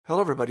Hello,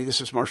 everybody. This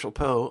is Marshall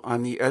Poe.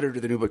 I'm the editor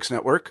of the New Books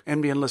Network.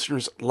 NBN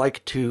listeners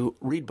like to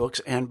read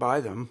books and buy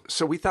them.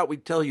 So we thought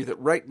we'd tell you that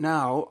right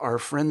now, our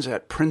friends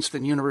at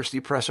Princeton University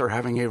Press are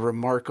having a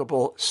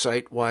remarkable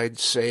site-wide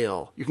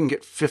sale. You can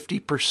get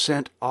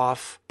 50%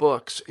 off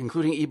books,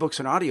 including ebooks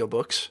and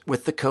audiobooks,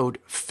 with the code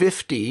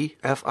 50,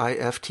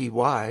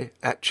 F-I-F-T-Y,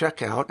 at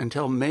checkout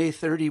until May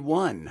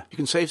 31. You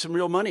can save some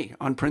real money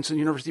on Princeton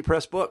University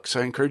Press books.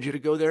 I encourage you to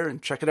go there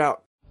and check it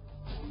out.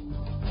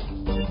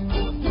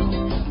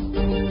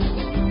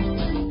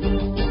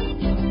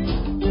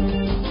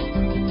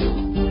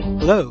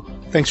 Hello.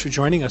 Thanks for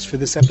joining us for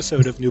this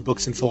episode of New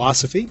Books in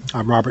Philosophy.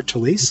 I'm Robert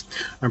Talisse.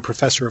 I'm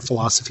professor of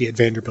philosophy at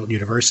Vanderbilt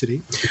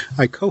University.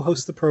 I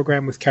co-host the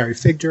program with Carrie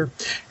Figdor,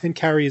 and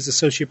Carrie is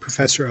associate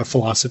professor of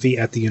philosophy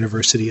at the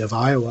University of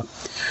Iowa.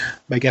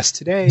 My guest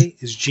today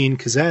is Jean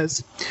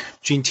Kazez.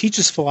 Jean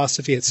teaches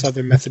philosophy at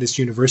Southern Methodist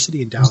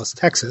University in Dallas,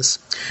 Texas.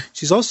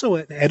 She's also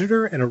an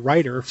editor and a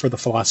writer for the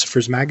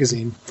Philosopher's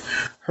Magazine.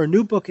 Her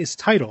new book is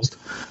titled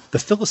The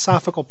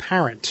Philosophical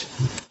Parent,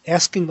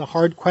 Asking the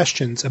Hard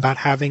Questions About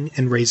Having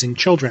and Raising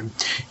Children.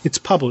 It's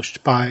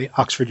published by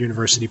Oxford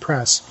University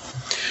Press.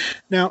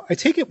 Now, I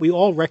take it we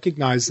all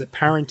recognize that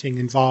parenting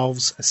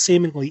involves a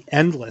seemingly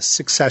endless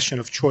succession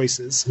of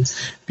choices,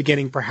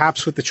 beginning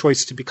perhaps with the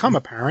choice to become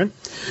a parent,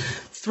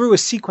 through a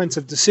sequence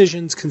of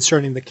decisions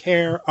concerning the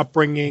care,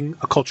 upbringing,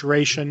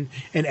 acculturation,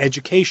 and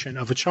education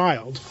of a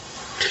child.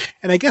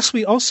 And I guess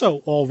we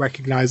also all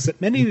recognize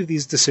that many of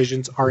these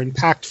decisions are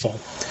impactful.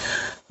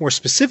 More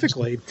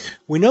specifically,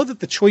 we know that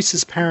the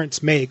choices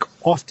parents make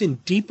often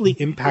deeply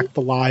impact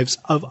the lives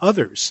of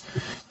others,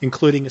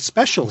 including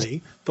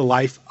especially the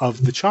life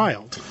of the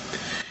child.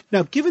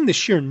 Now, given the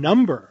sheer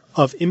number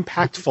of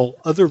impactful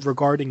other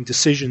regarding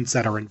decisions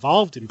that are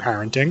involved in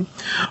parenting,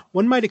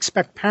 one might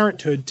expect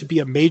parenthood to be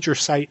a major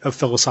site of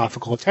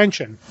philosophical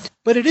attention.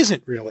 But it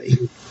isn't really.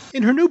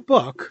 In her new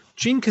book,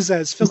 Jean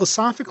Kazez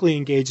philosophically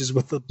engages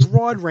with the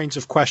broad range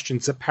of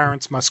questions that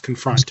parents must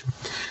confront.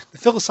 The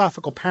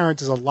Philosophical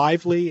Parent is a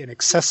lively and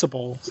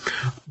accessible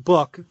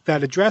book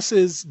that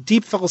addresses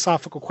deep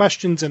philosophical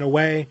questions in a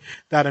way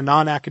that a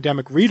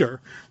non-academic reader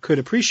could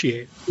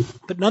appreciate.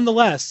 But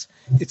nonetheless,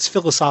 it's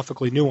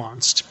philosophically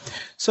nuanced.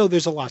 So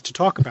there's a lot to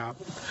talk about.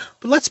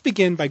 But let's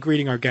begin by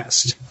greeting our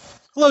guest.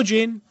 Hello,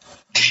 Jean.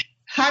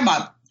 Hi,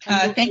 Bob.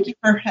 Thank you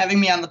for having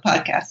me on the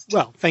podcast.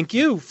 Well, thank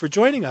you for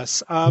joining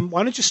us.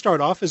 Why don't you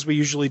start off, as we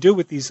usually do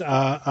with these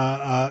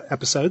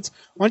episodes,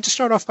 why don't you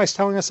start off by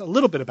telling us a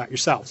little bit about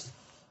yourself?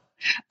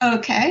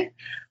 Okay.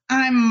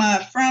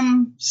 I'm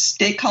from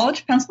State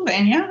College,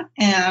 Pennsylvania,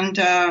 and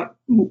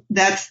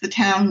that's the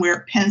town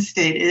where Penn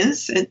State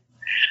is.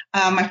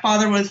 My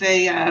father was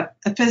a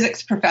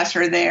physics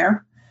professor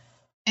there,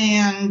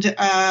 and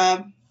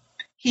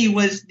he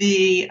was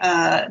the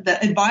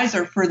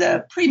advisor for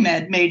the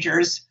pre-med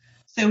majors.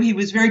 So he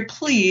was very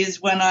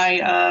pleased when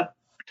I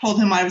told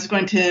him I was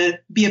going to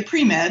be a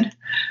pre-med.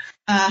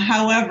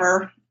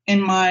 However, in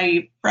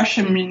my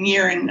freshman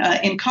year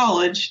in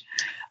college,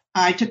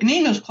 I took an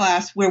English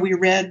class where we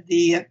read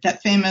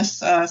that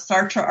famous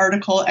Sartre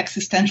article,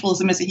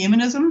 Existentialism as a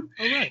Humanism.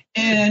 Oh, right.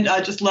 And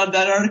I just loved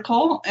that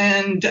article.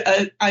 And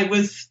I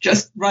was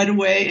just right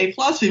away a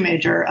philosophy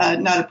major,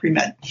 not a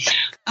pre-med.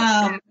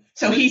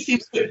 So he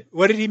seems to...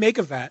 What did he make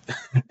of that?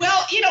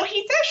 Well, he's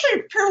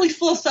actually a fairly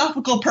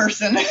philosophical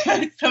person.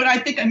 So I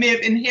think I may have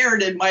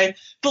inherited my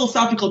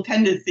philosophical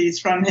tendencies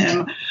from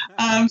him.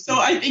 So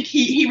I think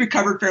he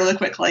recovered fairly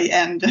quickly,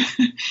 and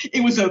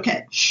it was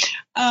okay.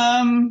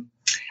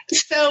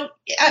 So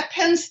at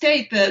Penn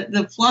State,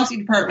 the philosophy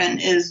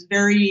department is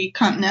very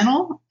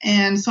continental.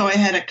 And so I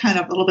had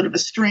a little bit of a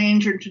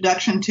strange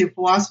introduction to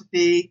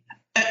philosophy.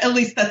 At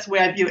least that's the way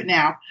I view it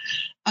now.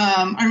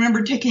 I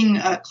remember taking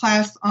a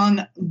class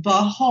on the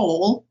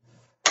whole,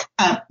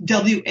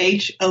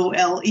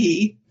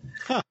 W-H-O-L-E,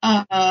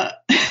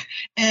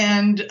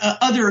 and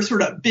other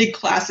sort of big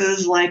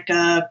classes like,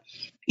 a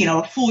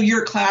full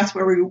year class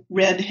where we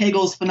read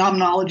Hegel's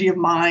Phenomenology of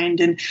Mind.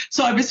 And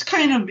so I was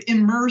kind of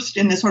immersed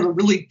in this sort of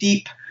really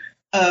deep,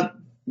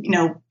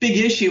 big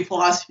issue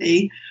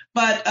philosophy.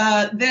 But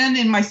then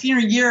in my senior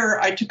year,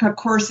 I took a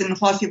course in the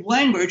philosophy of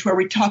language where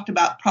we talked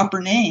about proper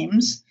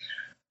names.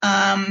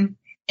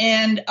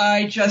 And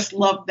I just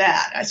loved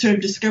that. I sort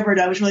of discovered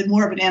I was really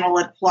more of an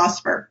analytic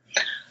philosopher.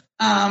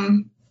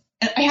 And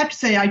I have to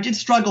say, I did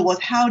struggle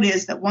with how it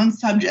is that one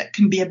subject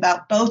can be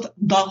about both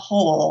the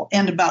whole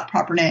and about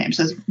proper names.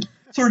 It's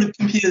sort of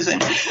confusing.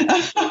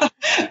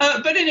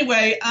 But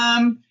anyway.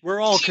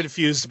 We're all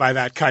confused by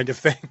that kind of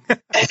thing.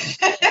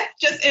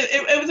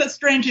 It was a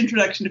strange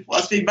introduction to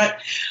philosophy. But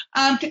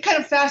to kind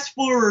of fast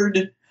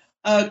forward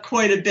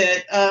quite a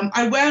bit,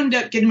 I wound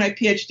up getting my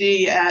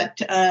PhD at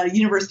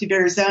University of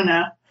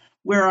Arizona,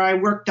 where I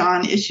worked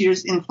on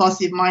issues in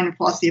philosophy of mind and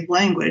philosophy of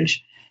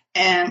language,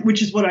 and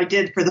which is what I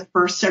did for the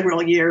first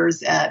several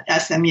years at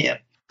SMU.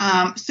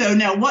 So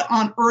now what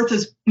on earth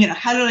is,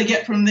 how did I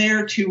get from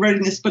there to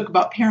writing this book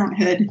about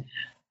parenthood?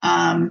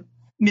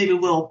 Maybe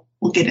we'll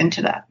get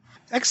into that.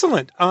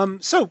 Excellent.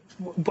 So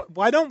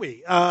why don't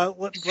we?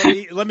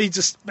 Let me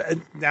just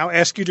now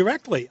ask you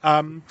directly.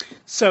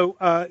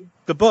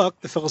 The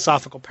book, The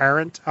Philosophical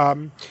Parent,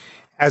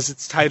 as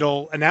its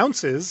title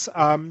announces,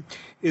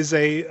 is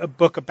a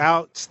book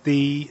about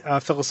the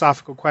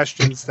philosophical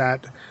questions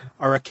that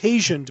are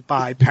occasioned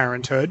by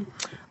parenthood,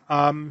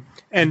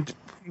 and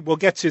we'll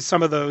get to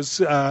some of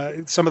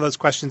those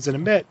questions in a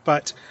bit.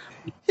 But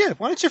yeah,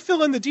 why don't you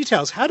fill in the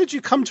details? How did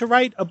you come to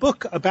write a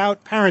book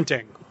about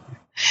parenting?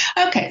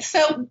 Okay,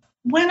 so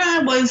when I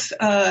was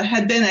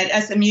had been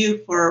at SMU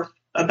for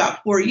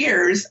about 4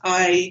 years,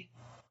 I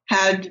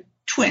had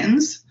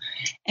twins,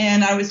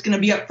 and I was going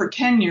to be up for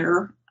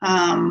tenure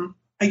a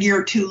year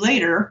or two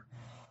later.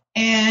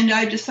 And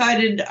I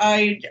decided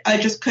I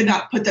just could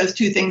not put those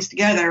two things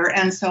together.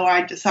 And so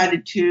I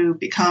decided to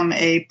become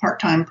a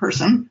part-time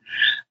person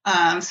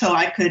so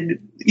I could,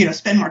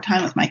 spend more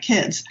time with my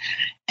kids.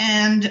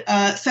 And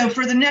so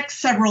for the next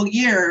several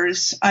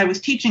years, I was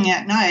teaching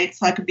at night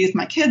so I could be with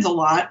my kids a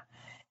lot.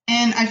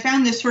 And I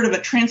found this sort of a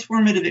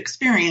transformative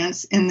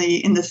experience in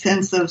the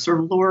sense of sort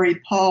of Lori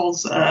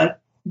Paul's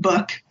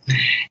book,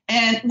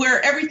 and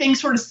where everything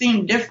sort of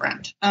seemed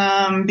different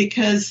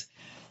because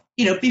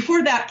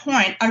before that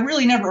point, I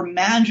really never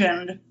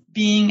imagined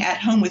being at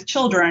home with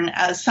children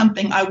as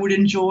something I would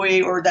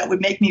enjoy or that would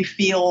make me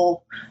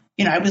feel,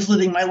 I was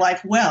living my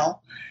life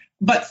well.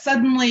 But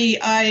suddenly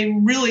I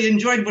really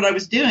enjoyed what I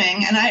was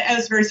doing, and I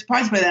was very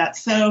surprised by that.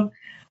 So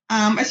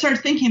I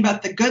started thinking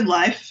about the good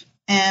life,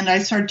 and I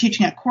started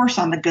teaching a course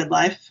on the good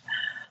life.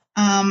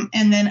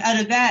 And then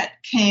out of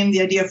that came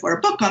the idea for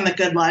a book on the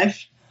good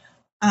life.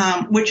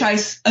 Which I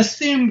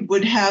assumed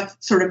would have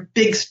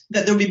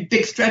that there would be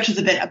big stretches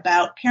of it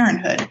about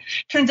parenthood.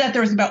 Turns out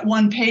there was about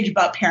 1 page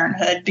about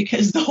parenthood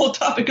because the whole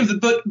topic of the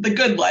book, The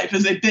Good Life,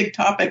 is a big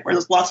topic where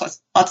there's lots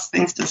of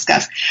things to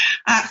discuss.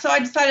 So I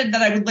decided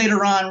that I would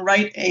later on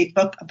write a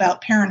book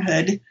about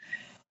parenthood.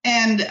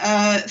 And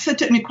so it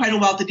took me quite a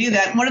while to do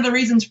that. And one of the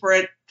reasons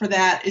for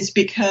that is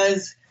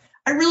because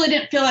I really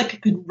didn't feel like I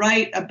could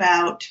write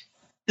about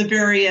the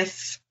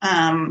various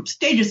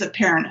stages of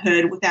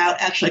parenthood without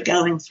actually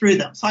going through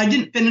them. So I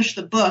didn't finish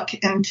the book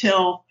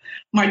until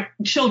my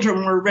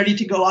children were ready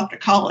to go off to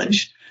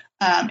college.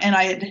 And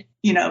I had,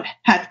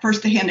 had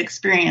first-hand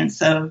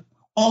experience of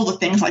all the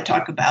things I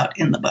talk about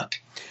in the book.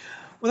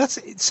 Well,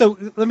 so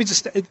let me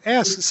just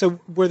ask. So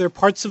were there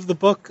parts of the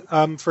book,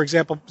 for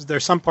example,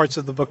 there's some parts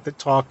of the book that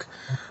talk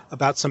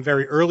about some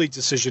very early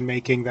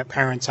decision-making that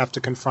parents have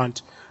to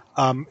confront.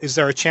 Is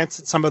there a chance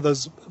that some of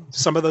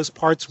those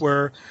parts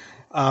were,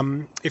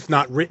 if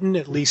not written,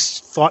 at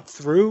least thought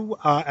through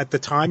at the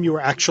time you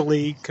were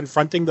actually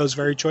confronting those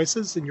very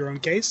choices in your own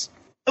case?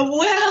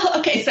 Well,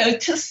 okay, so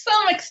to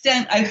some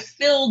extent I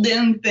filled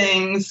in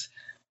things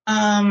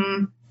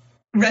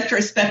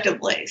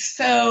retrospectively.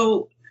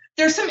 So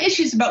there's some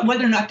issues about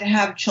whether or not to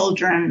have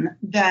children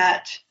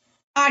that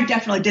I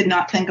definitely did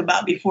not think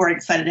about before I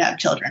decided to have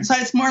children. So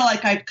it's more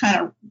like I've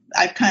kind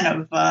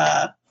of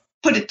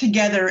put it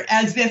together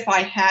as if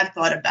I had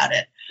thought about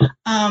it.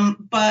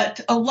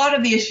 But a lot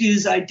of the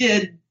issues I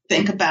did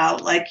think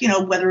about, like,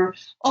 whether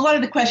a lot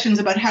of the questions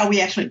about how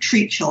we actually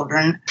treat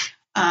children,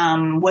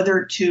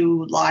 whether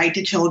to lie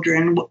to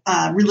children,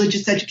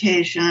 religious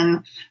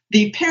education,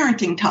 the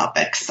parenting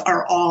topics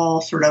are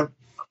all sort of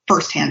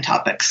firsthand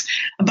topics.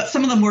 But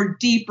some of them were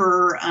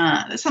deeper,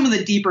 some of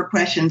the deeper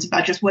questions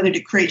about just whether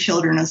to create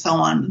children and so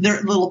on, they're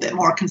a little bit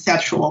more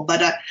conceptual.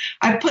 But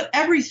I put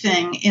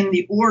everything in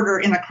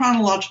a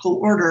chronological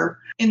order,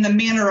 in the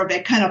manner of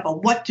a kind of a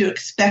what to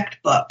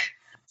expect book.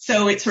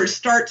 So it sort of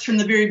starts from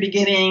the very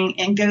beginning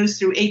and goes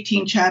through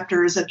 18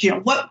 chapters of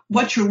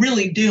what you're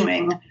really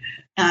doing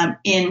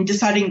in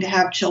deciding to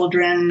have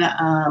children,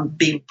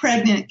 being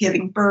pregnant,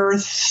 giving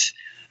birth,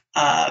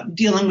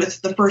 dealing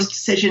with the first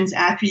decisions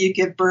after you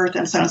give birth,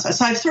 and so on and so on.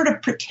 So I've sort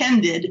of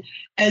pretended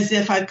as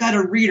if I've got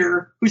a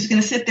reader who's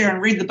going to sit there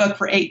and read the book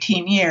for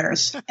 18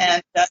 years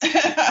and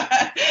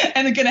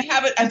they're going to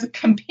have it as a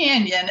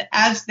companion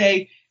as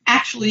they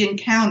actually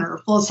encounter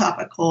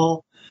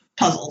philosophical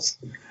puzzles.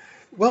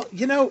 Well,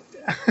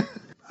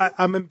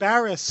 I'm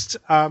embarrassed.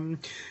 I'm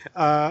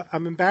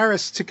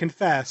embarrassed to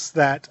confess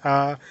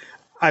that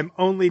I'm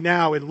only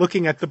now, in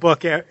looking at the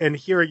book and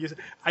hearing you,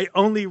 I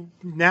only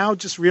now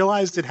just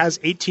realized it has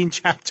 18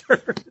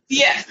 chapters.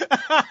 Yes.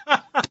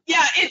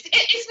 Yeah,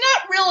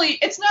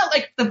 it's not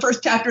like the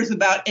first chapter is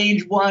about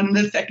age 1,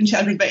 the second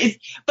chapter is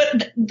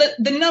but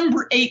the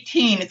number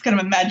 18 is kind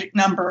of a magic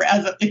number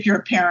if you're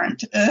a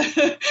parent,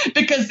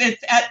 because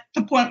it's at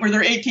the point where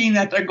they're 18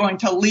 that they're going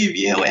to leave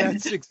you. And,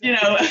 that's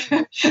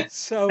exactly.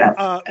 So,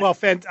 well,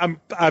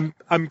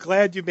 I'm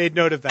glad you made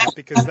note of that,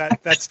 because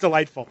that's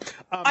delightful.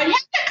 I had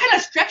that kind kind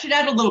of stretch it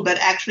out a little bit,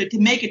 actually, to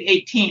make it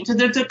 18. So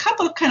there's a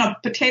couple of kind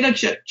of potato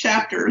chip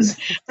chapters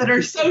that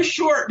are so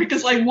short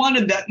because I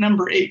wanted that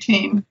number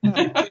 18.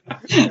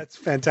 That's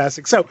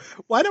fantastic. So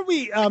why don't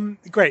we?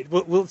 Great.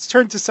 Let's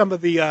turn to some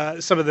of the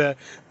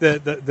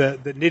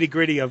nitty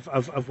gritty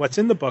of what's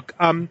in the book.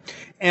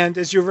 And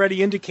as you've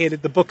already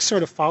indicated, the book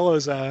sort of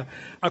follows a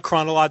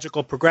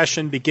chronological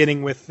progression,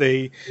 beginning with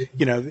the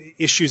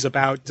issues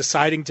about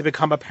deciding to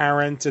become a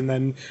parent, and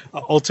then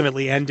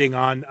ultimately ending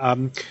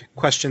on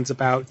questions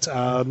about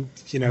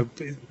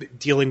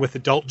dealing with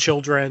adult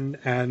children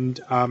and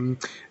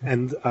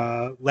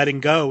letting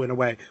go in a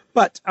way.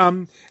 But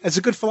as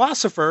a good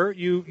philosopher,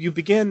 you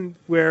begin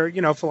where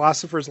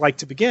philosophers like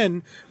to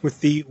begin, with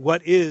the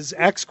 "what is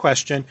X"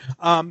 question,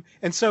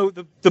 and so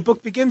the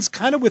book begins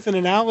kind of with an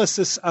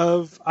analysis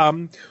of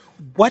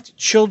what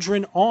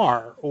children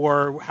are,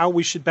 or how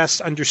we should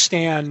best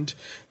understand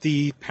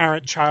the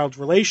parent-child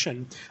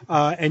relation.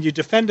 And you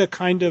defend a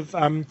kind of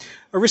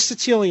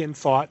Aristotelian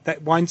thought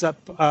that winds up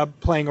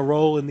playing a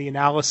role in the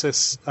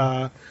analysis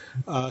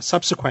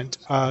subsequent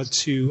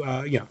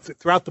to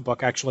throughout the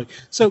book, actually.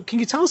 So can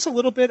you tell us a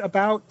little bit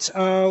about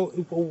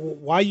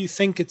why you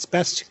think it's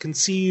best to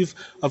conceive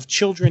of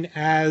children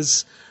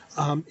as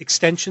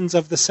extensions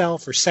of the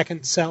self, or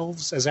second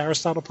selves, as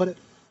Aristotle put it?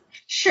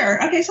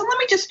 Sure. Okay, so let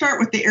me just start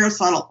with the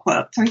Aristotle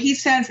quote. So he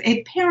says,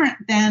 "A parent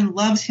then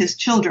loves his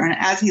children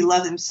as he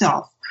loves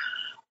himself,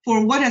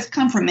 for what has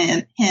come from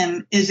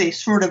him is a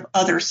sort of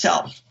other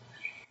self."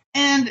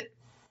 And,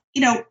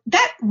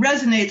 that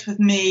resonates with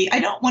me. I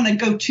don't want to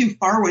go too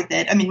far with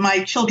it. I mean,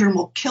 my children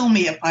will kill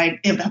me if I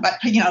go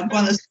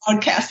on this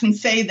podcast and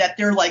say that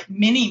they're like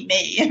mini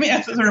me. I mean,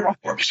 that's sort of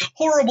a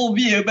horrible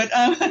view, but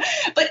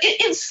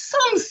in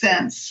some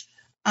sense,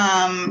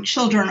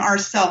 children are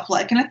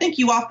self-like. And I think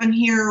you often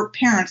hear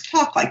parents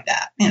talk like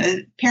that.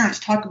 Parents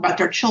talk about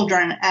their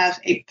children as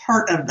a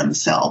part of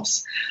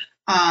themselves.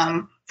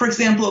 For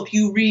example, if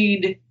you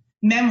read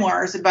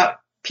memoirs about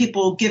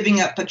people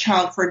giving up a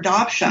child for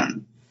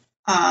adoption,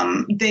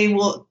 they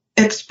will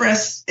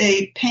express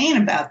a pain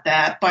about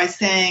that by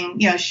saying,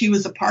 she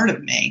was a part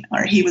of me,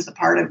 or he was a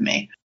part of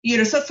me.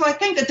 So I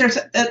think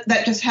that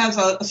that just has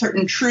a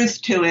certain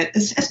truth to it,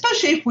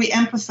 especially if we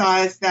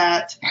emphasize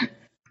that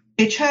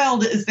a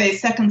child is a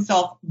second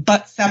self,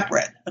 but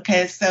separate.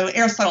 Okay, so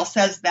Aristotle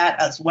says that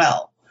as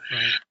well.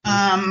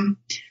 Right.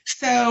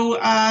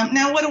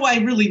 Now what do I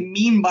really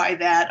mean by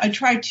that? I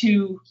try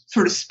to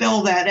sort of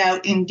spell that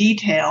out in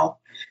detail.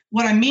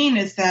 What I mean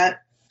is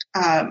that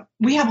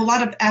we have a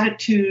lot of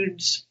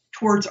attitudes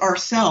towards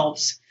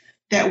ourselves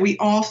that we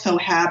also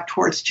have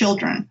towards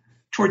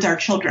our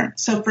children.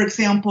 So, for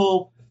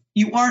example,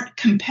 you aren't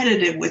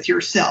competitive with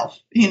yourself.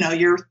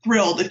 You're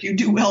thrilled if you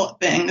do well at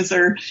things,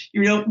 or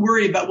you don't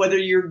worry about whether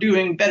you're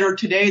doing better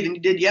today than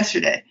you did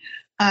yesterday.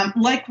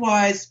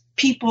 Likewise,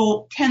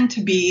 people tend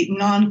to be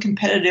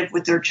non-competitive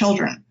with their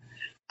children.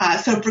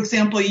 So, for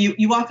example,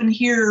 you often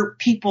hear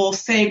people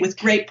say with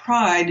great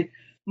pride,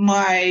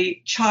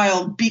 "My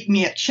child beat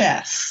me at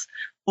chess,"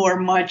 or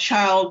 "My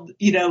child,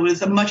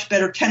 is a much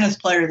better tennis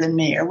player than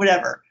me," or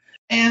whatever.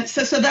 And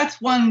so that's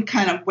one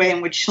kind of way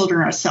in which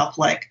children are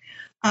self-like.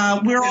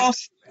 And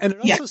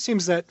it also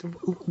seems that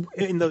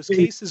in those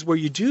cases where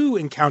you do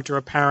encounter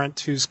a parent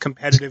who's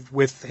competitive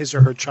with his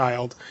or her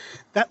child,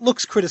 that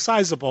looks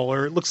criticizable,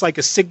 or it looks like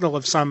a signal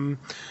of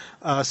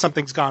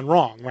something's gone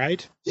wrong,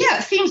 right? Yeah,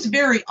 it seems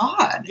very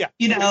odd. Yeah.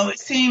 It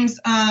seems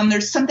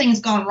there's something's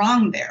gone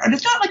wrong there. And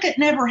it's not like it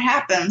never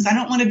happens. I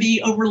don't want to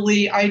be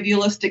overly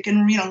idealistic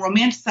and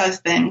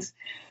romanticize things,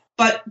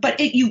 but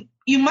you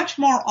much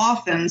more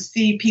often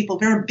see people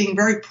being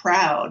very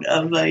proud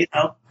of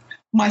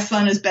my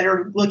son is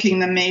better looking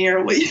than me,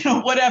 or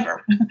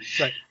whatever.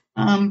 Right.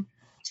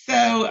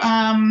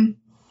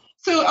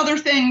 So other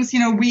things,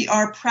 we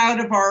are proud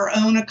of our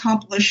own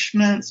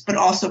accomplishments, but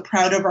also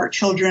proud of our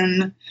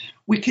children.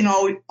 We can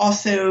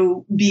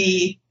also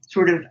be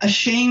sort of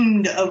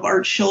ashamed of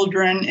our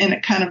children in a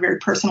kind of very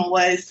personal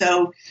way.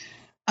 So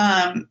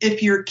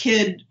if your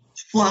kid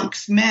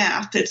flunks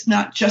math, it's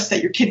not just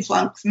that your kid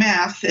flunks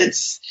math.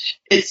 It's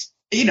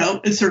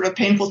sort of a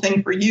painful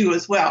thing for you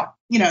as well.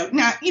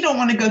 Now you don't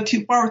want to go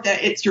too far with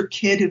that. It's your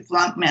kid who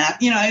flunked math.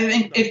 I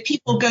think if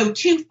people go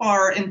too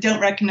far and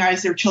don't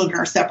recognize their children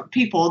are separate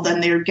people,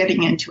 then they're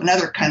getting into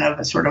another kind of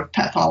a sort of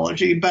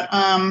pathology. But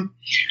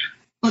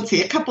let's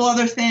see, a couple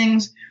other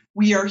things.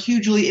 We are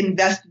hugely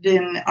invested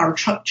in our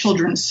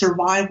children's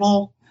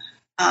survival.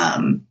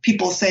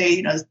 People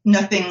say,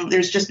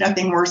 there's just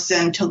nothing worse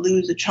than to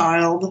lose a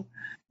child.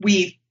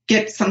 We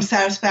get some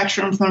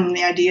satisfaction from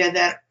the idea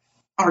that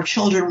our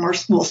children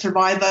will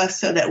survive us,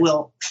 so that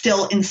we'll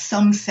still, in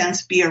some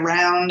sense, be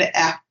around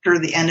after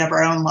the end of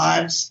our own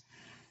lives.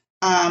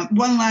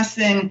 One last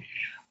thing,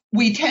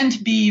 we tend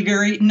to be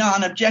very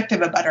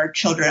non-objective about our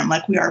children,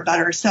 like we are about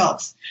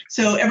ourselves.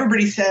 So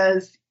everybody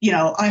says,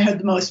 I had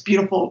the most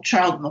beautiful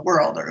child in the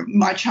world, or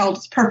my child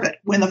is perfect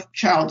when the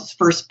child is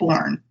first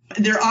born.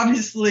 They're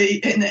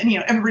obviously, and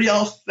everybody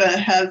else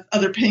has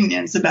other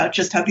opinions about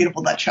just how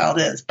beautiful that child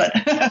is. But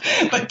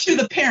but to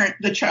the parent,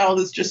 the child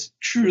is just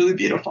truly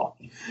beautiful.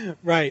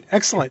 Right.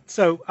 Excellent.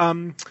 So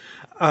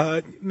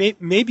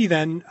maybe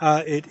then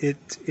it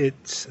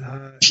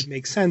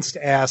makes sense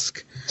to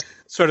ask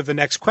sort of the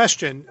next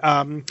question,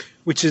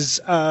 which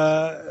is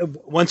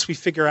once we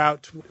figure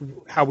out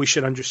how we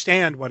should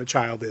understand what a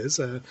child is,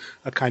 a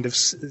kind of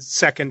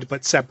second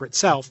but separate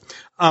self,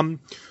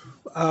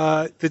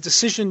 the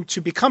decision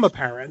to become a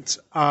parent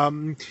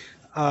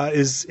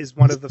is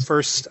one of the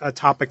first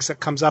topics that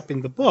comes up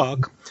in the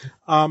book.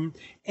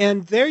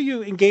 And there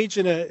you engage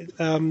in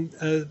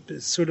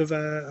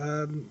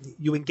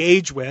you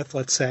engage with,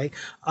 let's say,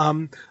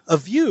 a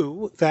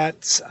view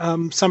that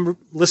some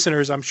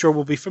listeners I'm sure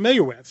will be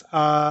familiar with,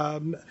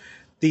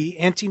 the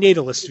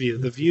antinatalist view,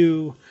 the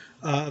view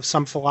of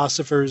some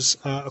philosophers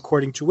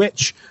according to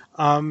which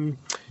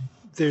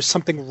there's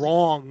something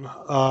wrong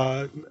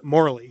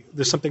morally.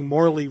 There's something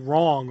morally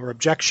wrong or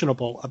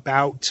objectionable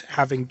about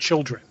having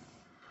children.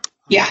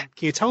 Yeah.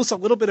 Can you tell us a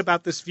little bit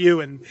about this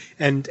view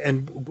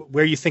and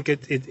where you think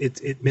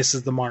it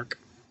misses the mark?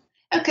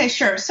 Okay,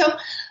 sure. So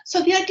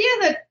the idea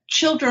that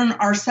children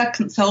are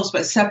second selves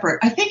but separate,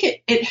 I think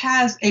it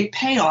has a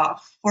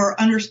payoff for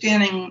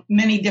understanding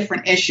many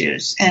different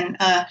issues,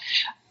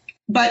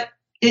 but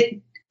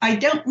I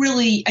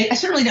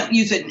certainly don't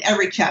use it in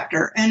every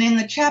chapter. And in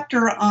the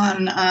chapter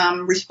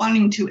on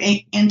responding to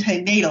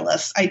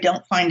antinatalists, I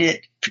don't find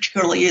it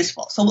particularly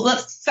useful. So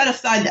let's set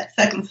aside that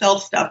second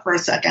self stuff for a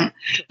second,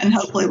 and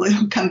hopefully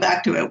we'll come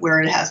back to it where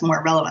it has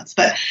more relevance.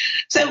 But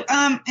so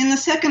in the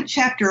second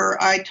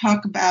chapter, I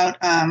talk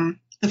about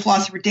the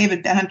philosopher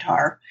David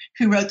Benatar,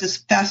 who wrote this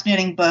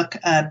fascinating book,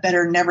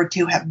 Better Never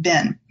to Have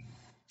Been.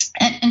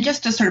 And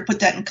just to sort of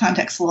put that in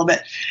context a little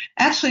bit,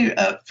 I actually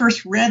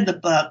first read the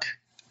book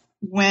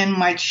when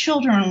my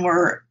children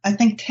were, I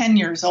think, 10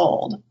 years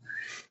old.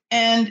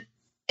 And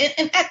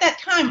at that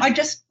time, I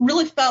just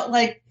really felt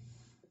like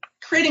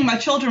creating my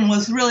children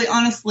was really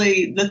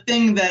honestly the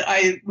thing that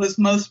I was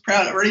most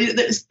proud of, or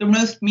the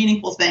most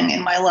meaningful thing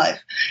in my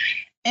life.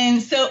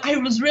 And so I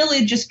was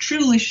really just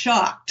truly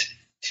shocked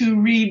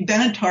to read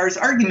Benatar's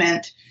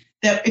argument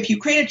that if you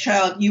create a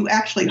child, you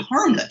actually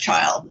harm the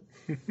child.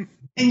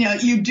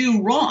 And, you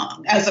do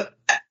wrong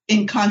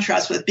in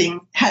contrast with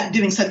doing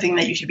something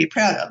that you should be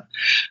proud of.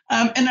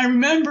 And I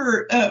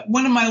remember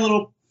one of my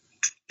little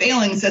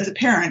failings as a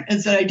parent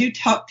is that I do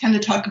tend to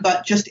talk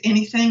about just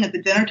anything at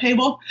the dinner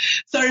table.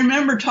 So I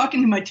remember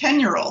talking to my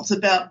 10-year-olds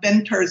about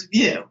Benatar's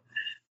view.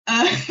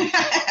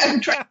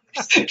 I'm trying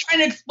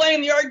to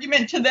explain the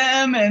argument to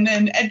them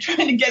and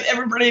trying to get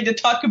everybody to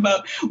talk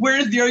about where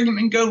does the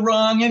argument go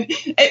wrong. And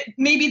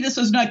maybe this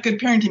was not good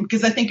parenting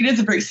because I think it is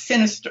a very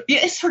sinister,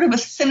 it's sort of a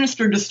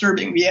sinister,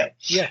 disturbing view.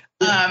 Yeah.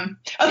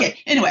 Okay.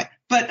 Anyway,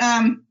 but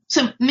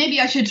so maybe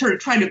I should sort of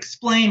try to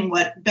explain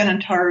what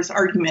Benatar's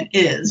argument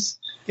is.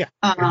 Yeah.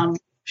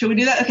 Should we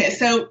do that? Okay.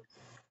 So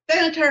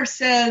Benatar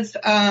says,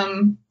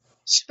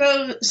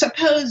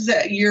 suppose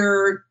that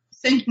you're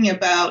thinking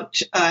about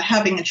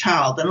having a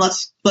child, and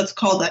let's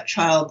call that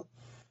child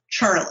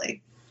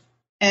Charlie,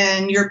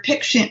 and you're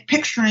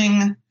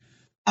picturing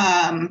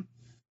the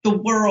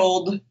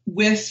world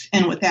with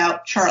and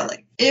without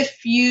Charlie.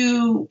 If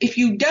you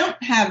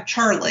don't have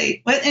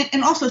Charlie,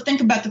 and also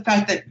think about the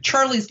fact that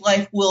Charlie's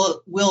life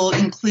will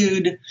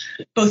include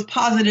both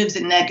positives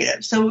and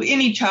negatives. So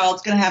any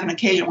child's going to have an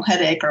occasional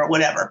headache or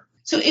whatever.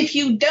 So if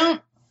you don't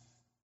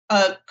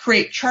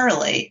create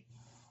Charlie,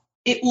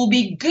 it will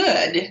be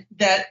good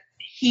that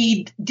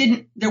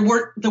there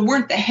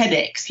weren't the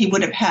headaches he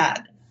would have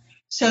had.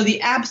 So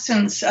the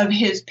absence of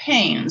his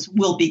pains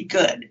will be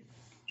good.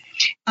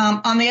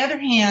 On the other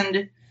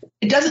hand,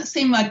 it doesn't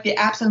seem like the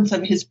absence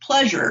of his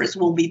pleasures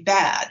will be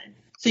bad.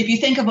 So if you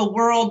think of a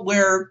world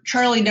where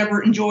Charlie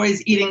never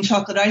enjoys eating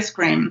chocolate ice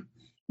cream,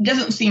 it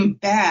doesn't seem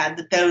bad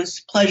that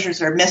those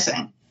pleasures are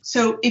missing.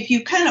 So if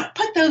you kind of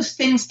put those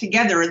things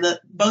together,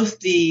 both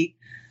the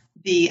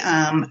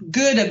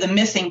good of the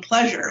missing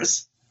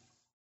pleasures,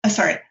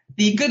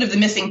 the good of the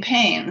missing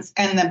pains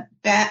and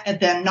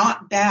the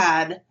not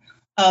bad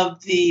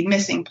of the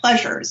missing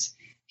pleasures,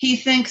 he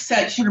thinks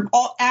that you should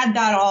add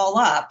that all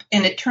up,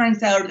 and it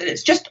turns out that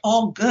it's just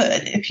all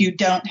good if you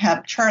don't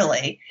have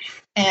Charlie,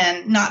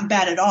 and not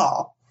bad at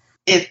all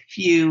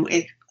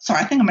sorry,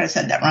 I think I might have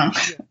said that wrong.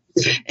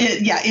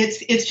 Yeah.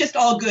 It's just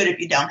all good if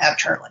you don't have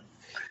Charlie.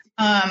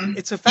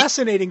 It's a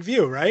fascinating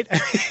view, right?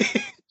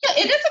 Yeah,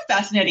 it is a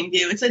fascinating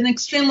view. It's an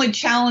extremely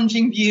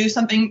challenging view,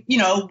 something,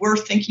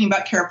 worth thinking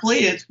about carefully.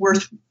 It's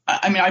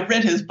I've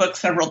read his book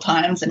several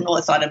times and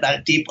really thought about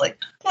it deeply.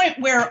 The point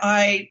where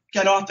I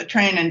get off the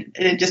train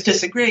and just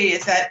disagree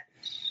is that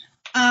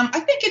I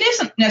think it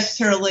isn't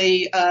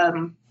necessarily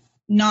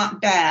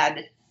not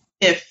bad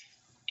if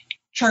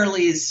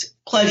Charlie's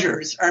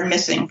pleasures are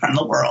missing from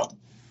the world.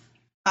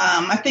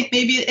 I think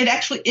maybe it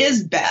actually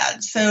is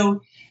bad.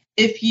 So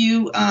if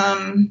you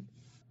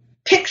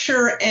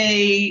picture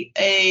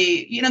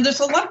there's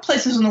a lot of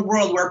places in the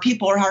world where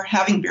people are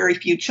having very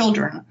few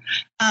children.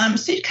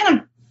 So you kind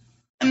of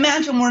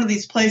imagine one of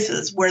these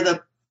places where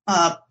the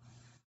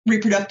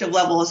reproductive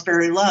level is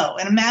very low,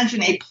 and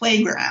imagine a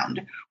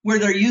playground where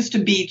there used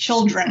to be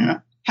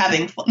children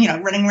having,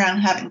 running around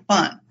having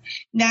fun.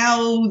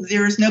 Now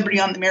there's nobody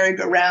on the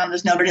merry-go-round.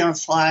 There's nobody on the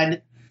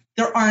slide.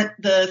 There aren't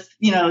the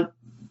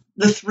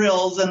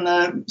thrills and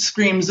the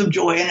screams of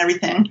joy and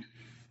everything.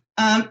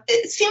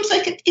 It seems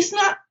like it's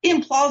not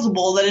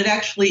implausible that it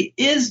actually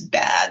is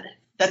bad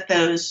that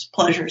those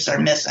pleasures are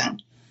missing.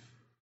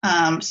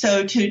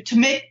 So to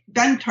make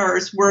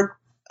Benatar's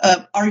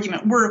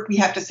argument work, we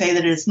have to say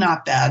that it is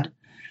not bad.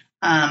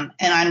 And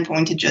I'm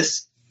going to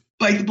just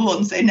bite the bullet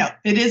and say, no,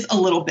 it is a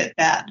little bit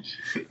bad.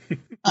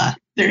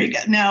 There you go.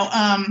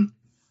 Now,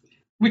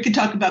 we could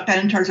talk about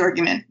Benatar's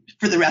argument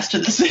for the rest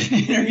of this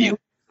interview.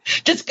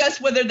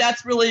 Discuss whether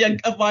that's really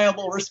a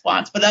viable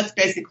response, but that's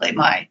basically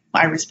my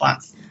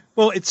response.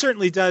 Well, it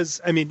certainly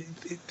does. I mean,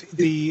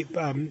 the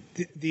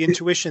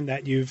intuition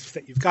that you've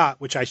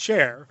got, which I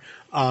share,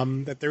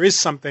 that there is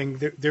something,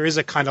 there is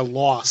a kind of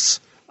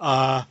loss.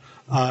 There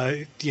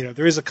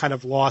is a kind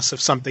of loss of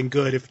something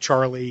good if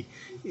Charlie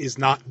is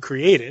not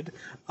created.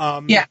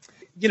 Yeah.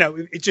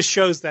 It just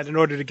shows that in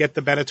order to get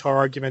the Benatar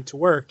argument to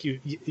work,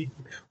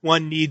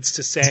 one needs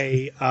to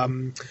say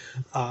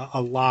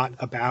a lot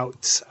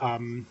about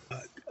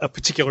a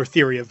particular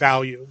theory of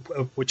value,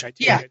 which I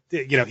take.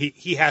 Yeah.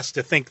 He has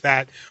to think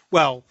that,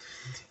 well,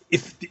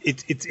 if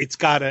it's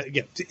got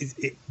to,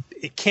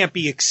 it can't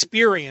be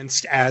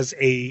experienced as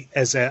a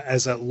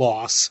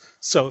loss.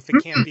 So if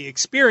it can't be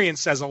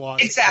experienced as a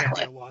loss,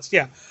 exactly. It can't be a loss.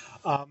 Yeah.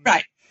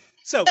 Right.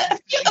 So I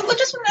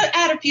just want to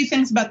add a few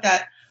things about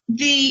that.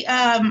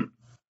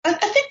 I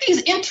think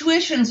these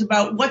intuitions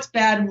about what's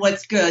bad and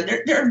what's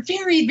good, they're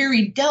very,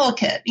 very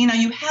delicate.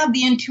 You have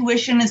the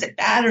intuition, is it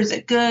bad or is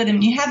it good?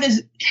 And you have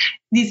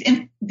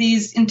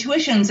these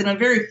intuitions in a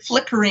very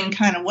flickering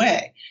kind of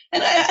way.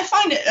 And I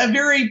find it a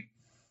very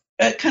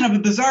kind of a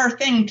bizarre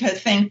thing to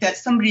think that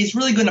somebody's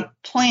really going to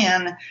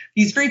plan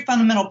these very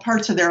fundamental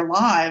parts of their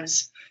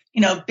lives,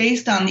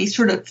 based on these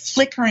sort of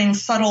flickering,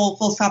 subtle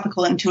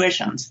philosophical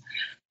intuitions.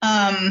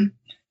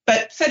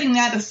 But setting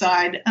that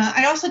aside,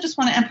 I also just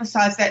want to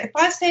emphasize that if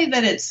I say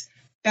that it's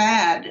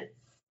bad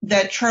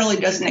that Charlie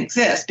doesn't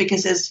exist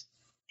because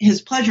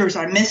his pleasures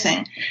are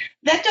missing,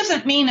 that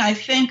doesn't mean I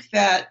think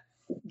that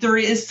there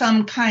is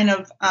some kind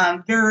of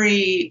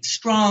very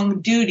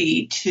strong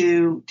duty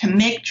to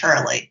make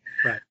Charlie.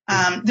 Right.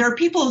 There are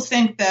people who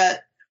think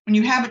that when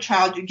you have a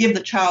child, you give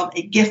the child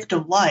a gift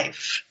of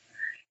life.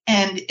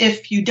 And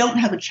if you don't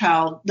have a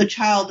child, the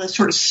child is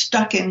sort of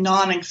stuck in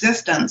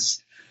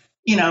non-existence,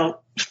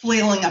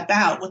 flailing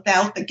about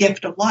without the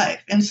gift of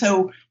life. And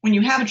so when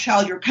you have a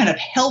child, you're kind of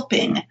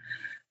helping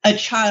a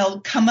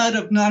child come out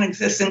of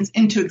non-existence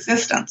into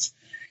existence.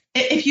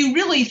 If you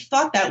really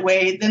thought that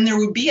way, then there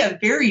would be a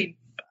very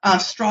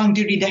strong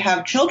duty to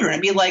have children.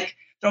 It'd be like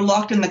they're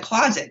locked in the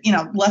closet,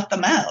 let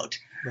them out.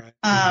 Right.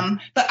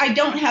 But I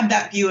don't have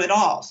that view at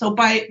all. So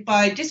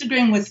by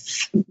disagreeing with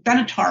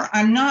Benatar,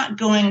 I'm not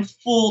going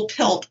full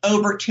tilt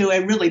over to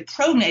a really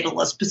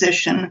pro-natalist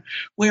position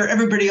where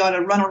everybody ought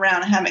to run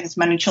around having as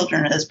many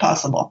children as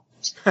possible.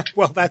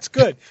 Well, that's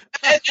good.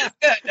 That's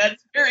good.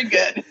 That's very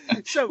good.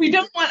 So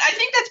I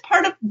think that's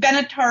part of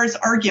Benatar's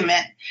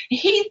argument.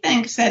 He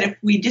thinks that if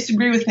we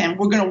disagree with him,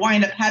 we're going to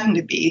wind up having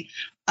to be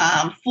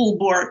full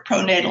board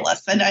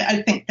pro-natalists, and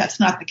I think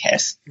that's not the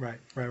case. Right.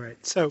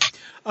 So,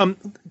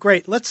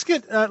 great. Let's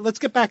get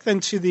back then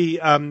to the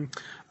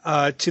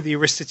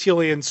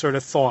Aristotelian sort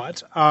of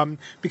thought,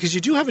 because you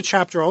do have a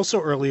chapter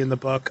also early in the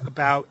book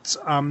about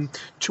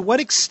to what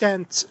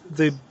extent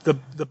the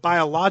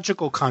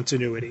biological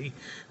continuity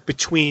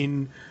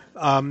between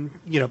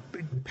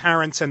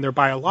parents and their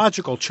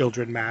biological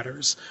children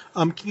matters.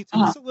 Can you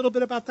tell us a little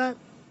bit about that?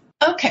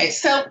 Okay,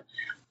 so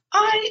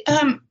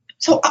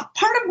So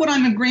part of what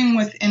I'm agreeing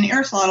with in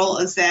Aristotle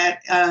is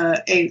that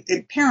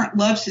a parent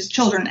loves his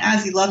children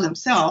as he loves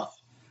himself.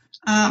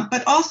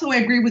 But also I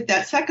agree with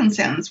that second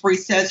sentence where he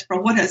says,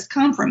 for what has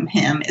come from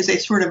him is a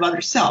sort of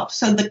other self.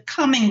 So the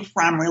coming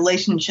from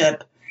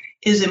relationship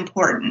is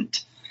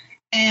important.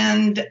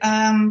 And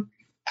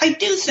I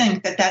do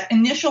think that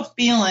initial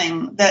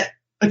feeling that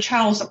a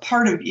child is a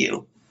part of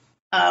you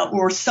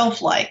or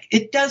self-like,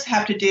 it does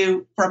have to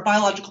do, for a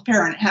biological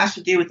parent, it has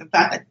to do with the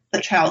fact that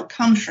the child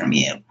comes from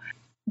you.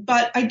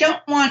 But I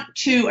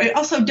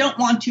also don't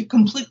want to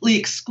completely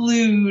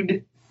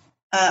exclude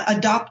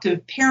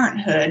adoptive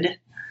parenthood.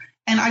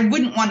 And I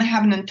wouldn't want to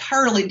have an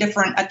entirely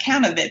different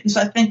account of it, because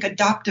I think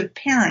adoptive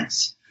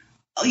parents,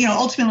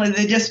 ultimately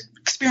they just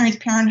experience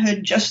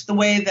parenthood just the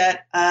way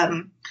that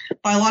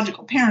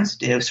biological parents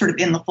do, sort of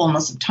in the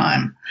fullness of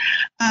time.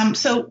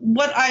 So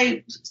what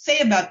I say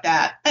about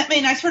that, I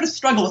mean, I sort of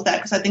struggle with that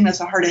because I think that's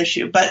a hard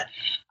issue. But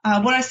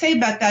what I say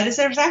about that is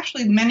there's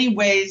actually many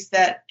ways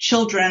that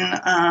children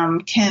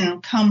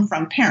can come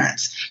from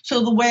parents.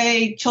 So the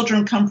way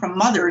children come from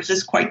mothers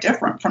is quite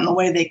different from the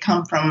way they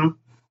come from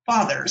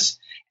fathers.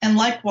 And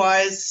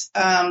likewise,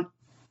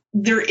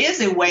 there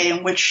is a way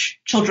in which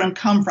children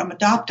come from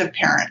adoptive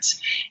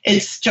parents.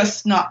 It's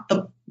just not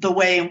the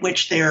way in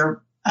which they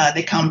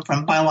come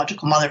from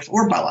biological mothers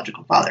or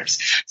biological fathers.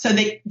 So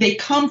they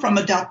come from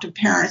adoptive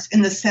parents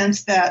in the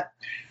sense that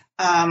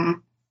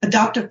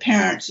adoptive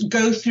parents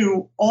go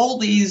through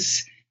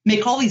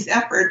make all these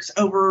efforts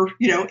over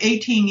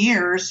 18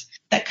 years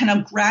that kind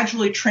of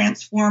gradually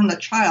transform the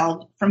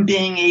child from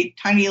being a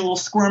tiny little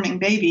squirming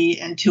baby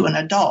into an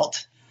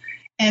adult.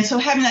 And so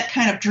having that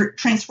kind of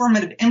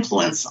transformative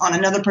influence on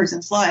another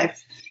person's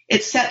life,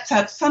 it sets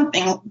up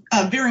something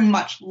very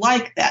much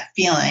like that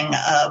feeling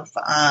of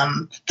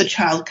the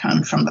child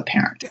comes from the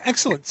parent.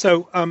 Excellent.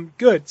 So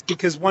good,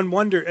 because one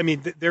wonder. I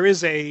mean, there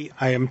is I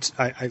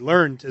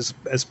learned as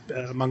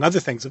among other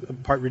things,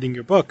 apart reading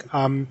your book,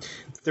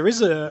 there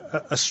is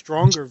a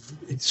stronger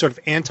sort of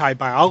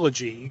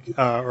anti-biology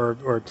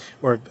or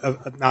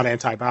not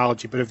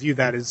anti-biology, but a view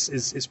that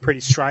is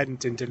pretty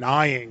strident in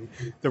denying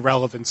the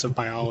relevance of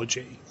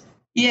biology.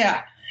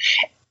 Yeah,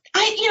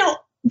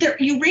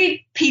 you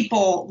read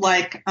people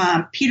like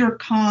Peter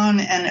Kahn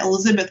and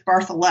Elizabeth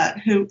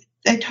Bartholet, who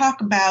they talk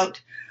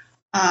about,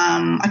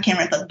 I can't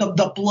remember,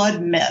 the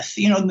blood myth,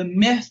 the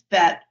myth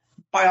that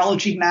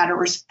biology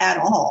matters at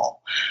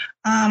all.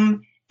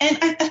 And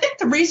I think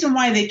the reason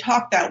why they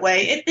talk that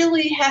way, it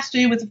really has to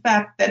do with the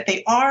fact that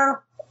they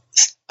are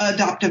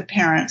adoptive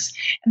parents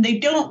and they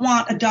don't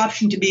want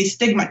adoption to be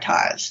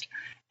stigmatized,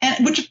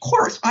 and which, of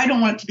course, I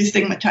don't want it to be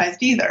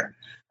stigmatized either.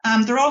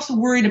 They're also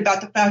worried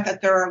about the fact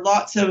that there are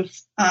lots of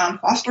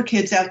foster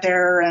kids out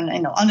there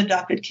and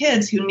unadopted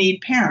kids who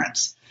need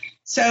parents.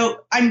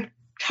 So I'm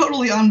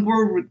totally on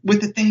board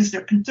with the things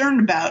they're concerned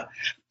about.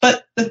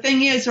 But the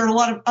thing is, there are a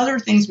lot of other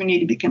things we need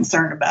to be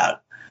concerned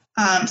about.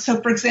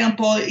 So, for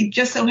example, it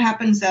just so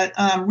happens that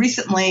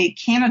recently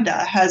Canada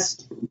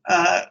has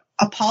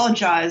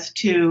apologized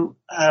to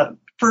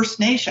First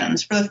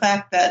Nations for the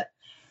fact that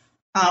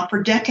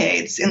for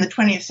decades in the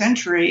 20th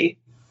century,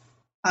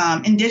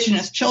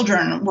 Indigenous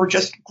children were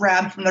just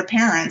grabbed from their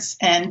parents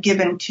and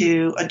given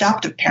to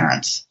adoptive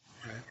parents.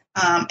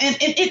 And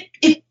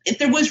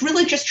there was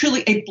really just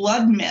truly a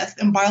blood myth,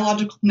 and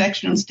biological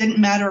connections didn't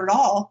matter at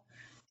all.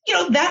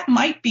 That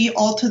might be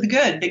all to the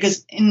good,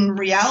 because in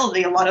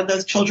reality, a lot of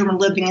those children were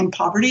living in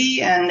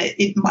poverty, and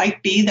it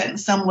might be that in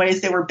some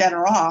ways they were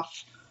better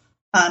off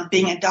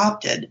being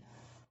adopted.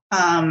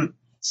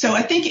 So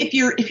I think if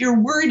you're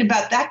worried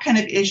about that kind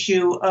of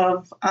issue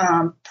of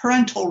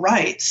parental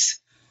rights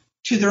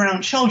to their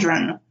own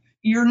children,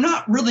 you're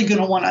not really going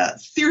to want to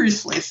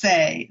seriously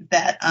say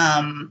that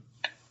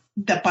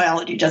that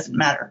biology doesn't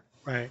matter.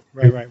 Right.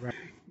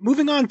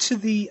 Moving on to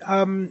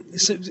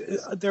so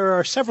there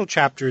are several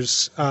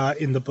chapters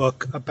in the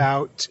book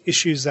about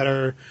issues that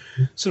are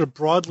sort of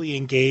broadly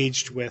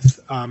engaged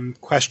with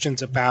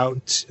questions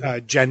about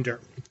gender.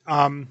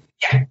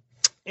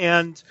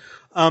 And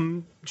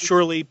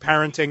surely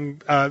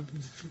parenting,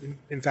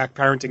 in fact,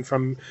 parenting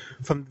from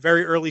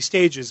very early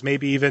stages,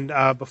 maybe even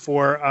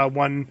before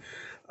one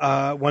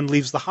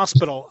leaves the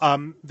hospital.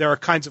 There are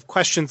kinds of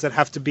questions that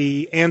have to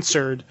be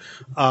answered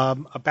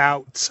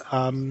about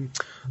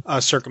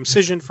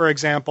circumcision, for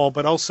example,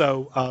 but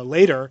also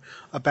later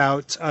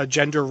about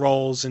gender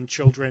roles and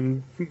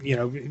children,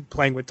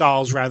 playing with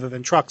dolls rather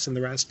than trucks and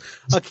the rest.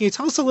 Can you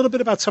tell us a little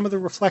bit about some of the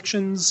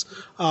reflections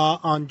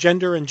on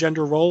gender and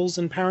gender roles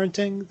in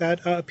parenting that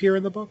appear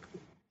in the book?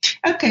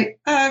 Okay.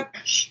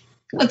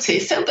 Let's see.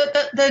 So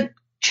the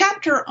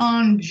chapter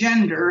on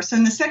gender. So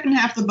in the second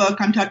half of the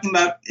book, I'm talking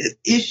about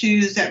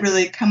issues that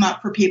really come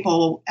up for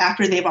people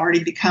after they've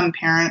already become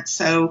parents.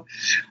 So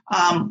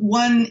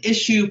one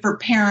issue for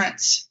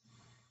parents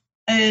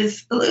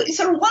is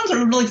sort of one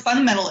sort of really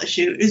fundamental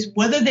issue is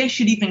whether they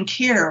should even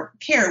care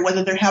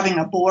whether they're having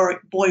a boy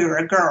or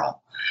a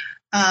girl.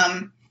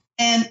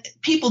 And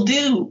people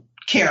do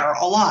care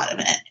a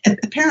lot. And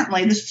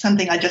apparently, this is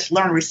something I just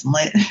learned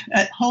recently.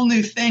 A whole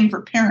new thing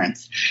for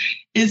parents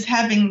is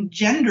having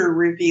gender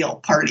reveal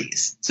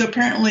parties. So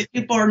apparently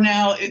people are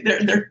now,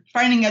 they're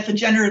finding out the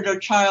gender of their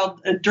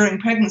child during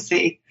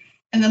pregnancy,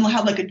 and then they'll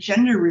have like a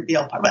gender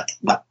reveal party.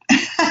 What?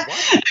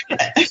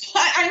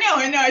 I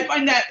know. I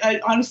find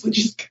that honestly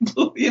just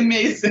completely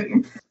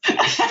amazing.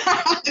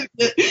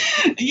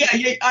 Yeah,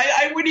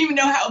 I wouldn't even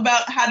know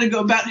how to go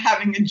about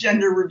having a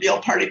gender reveal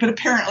party, but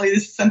apparently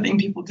this is something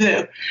people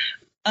do.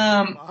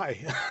 I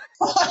know.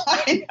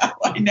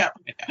 I mean,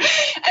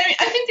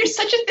 I think there's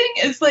such a thing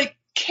as like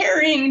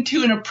caring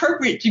to an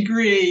appropriate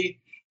degree,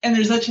 and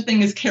there's such a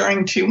thing as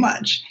caring too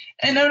much.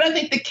 And I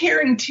think the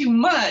caring too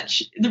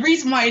much, the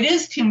reason why it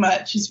is too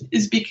much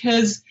is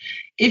because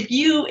if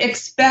you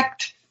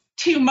expect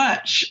too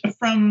much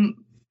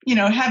from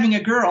having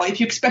a girl, if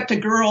you expect a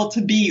girl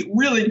to be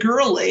really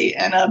girly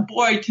and a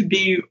boy to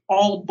be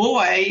all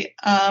boy,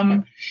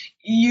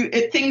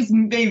 things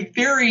may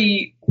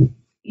very,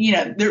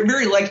 they're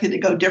very likely to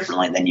go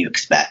differently than you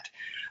expect.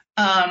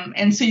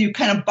 And so you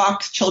kind of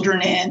box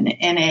children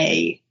in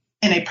a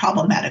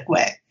problematic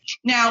way.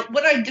 Now,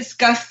 what I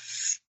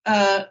discuss,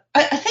 I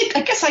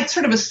guess I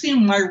sort of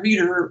assume my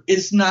reader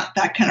is not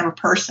that kind of a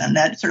person,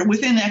 that sort of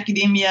within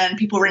academia and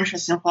people who are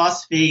interested in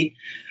philosophy,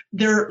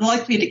 they're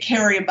likely to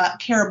care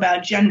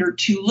about gender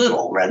too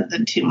little rather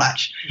than too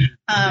much.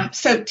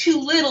 So too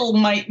little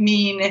might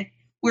mean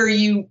where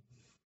you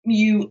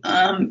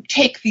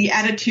take the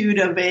attitude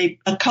of a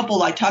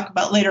couple I talk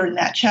about later in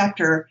that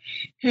chapter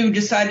who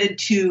decided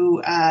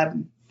to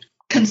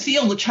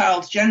conceal the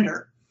child's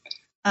gender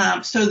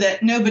so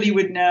that nobody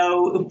would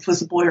know if it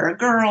was a boy or a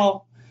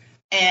girl,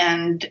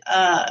 and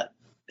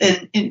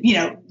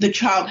the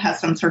child has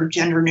some sort of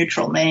gender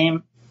neutral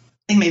name.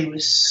 I think maybe it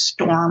was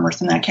Storm or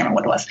something. I can't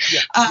remember what it was. Yeah.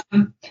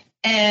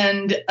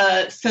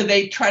 So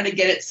they try to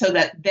get it so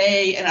that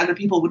they and other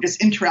people would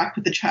just interact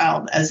with the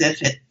child as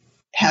if it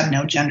had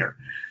no gender.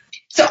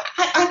 So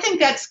I think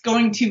that's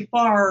going too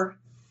far.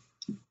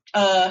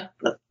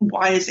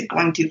 Why is it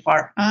going too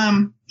far?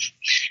 I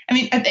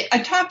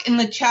talk in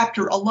the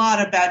chapter a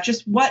lot about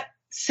just what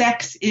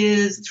sex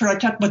is. I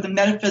talk about the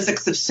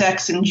metaphysics of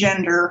sex and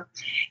gender,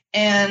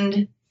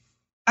 and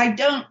I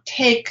don't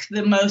take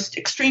the most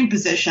extreme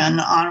position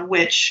on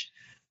which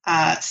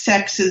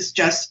sex is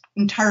just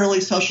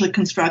entirely socially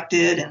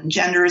constructed and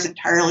gender is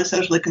entirely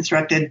socially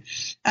constructed.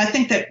 I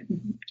think that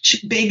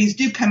babies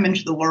do come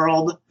into the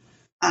world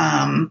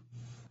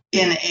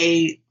in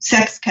a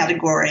sex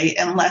category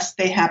unless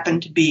they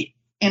happen to be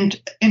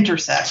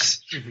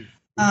intersex.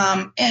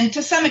 Mm-hmm. And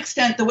to some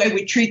extent, the way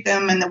we treat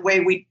them and the way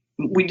we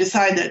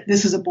decide that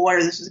this is a boy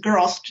or this is a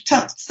girl,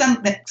 to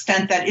some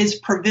extent that is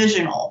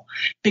provisional,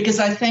 because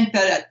I think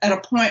that at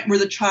a point where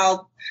the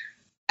child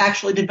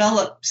actually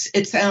develops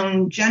its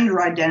own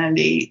gender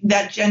identity,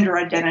 that gender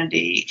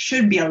identity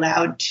should be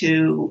allowed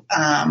to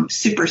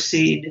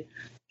supersede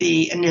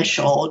the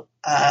initial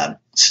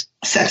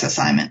sex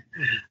assignment.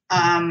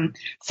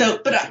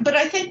 But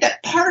I think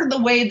that part of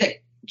the way that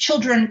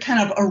children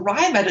kind of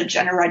arrive at a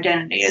gender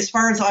identity, as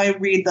far as I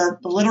read the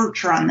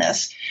literature on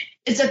this,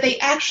 is that they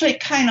actually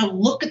kind of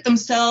look at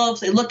themselves,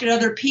 they look at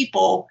other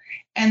people,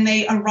 and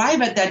they arrive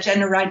at that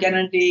gender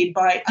identity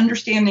by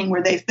understanding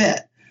where they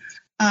fit.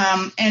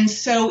 And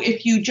so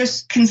if you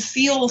just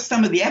conceal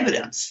some of the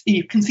evidence,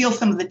 you conceal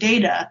some of the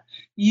data,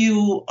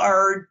 you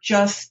are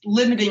just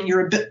limiting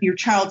your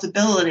child's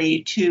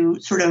ability to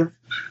sort of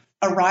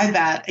arrive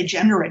at a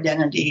gender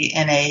identity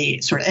in a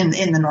sort of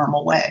in the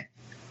normal way.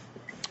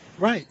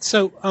 Right.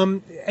 So,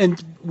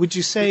 and would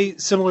you say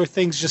similar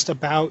things just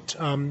about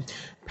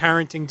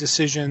parenting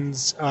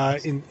decisions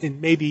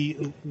in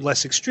maybe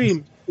less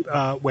extreme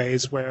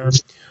ways, where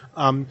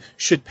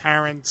should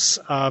parents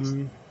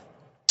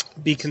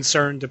be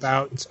concerned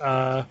about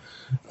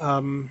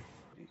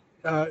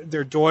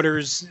their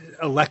daughters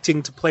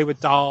electing to play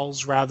with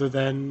dolls rather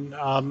than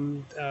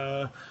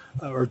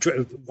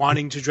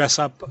wanting to dress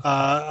up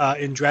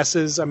in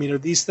dresses? I mean, are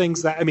these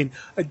things that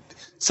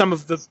some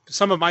of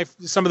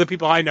the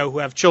people I know who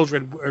have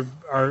children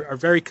are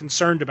very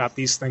concerned about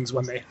these things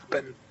when they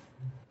happen.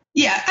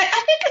 Yeah,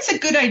 I think it's a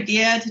good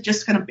idea to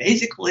just kind of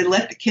basically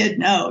let the kid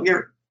know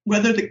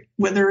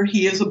whether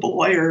he is a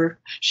boy or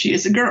she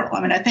is a girl.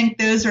 I mean, I think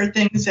those are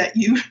things that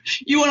you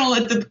want to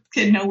let the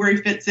kid know where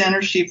he fits in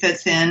or she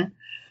fits in.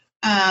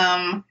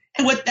 And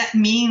what that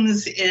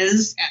means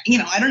is,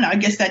 I don't know, I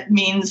guess that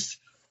means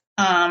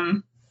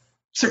certain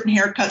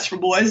haircuts for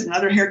boys and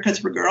other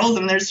haircuts for girls.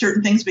 And there's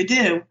certain things we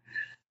do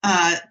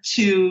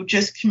to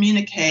just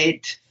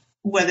communicate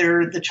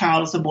whether the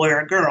child is a boy or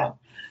a girl.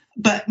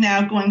 But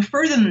now going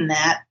further than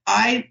that,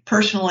 I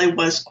personally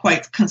was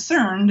quite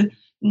concerned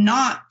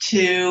not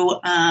to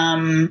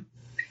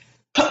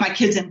put my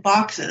kids in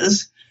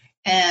boxes.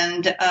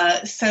 And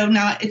so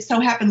now it so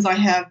happens I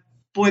have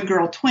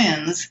boy-girl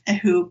twins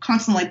who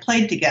constantly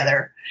played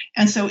together.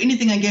 And so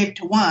anything I gave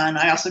to one,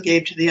 I also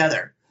gave to the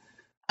other.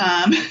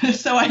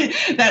 So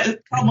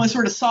that problem was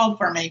sort of solved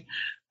for me.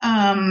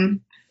 Yeah,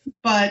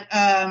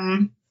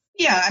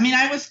 I mean,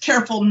 I was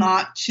careful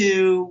not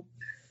to.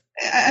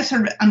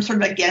 I'm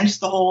sort of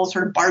against the whole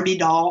sort of Barbie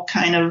doll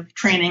kind of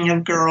training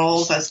of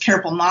girls. I was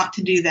careful not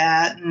to do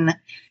that, and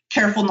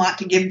careful not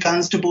to give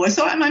guns to boys.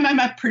 So I'm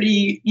a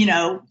pretty,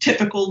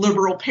 typical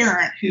liberal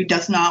parent who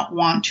does not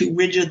want to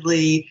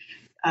rigidly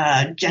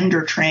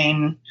gender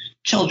train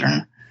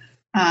children.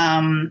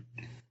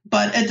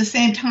 But at the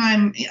same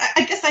time,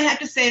 I guess I have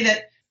to say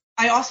that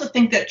I also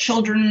think that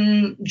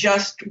children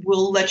just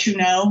will let you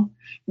know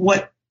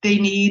what they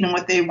need and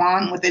what they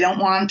want and what they don't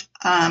want.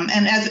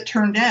 And as it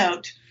turned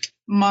out,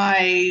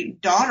 my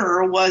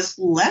daughter was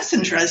less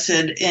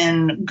interested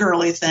in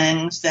girly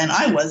things than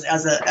I was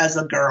as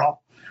a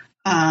girl.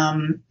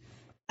 And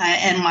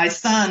my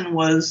son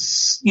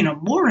was,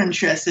 more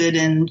interested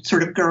in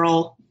sort of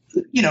girl,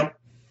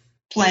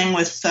 playing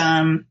with,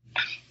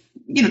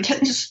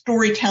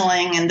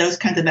 storytelling and those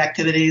kinds of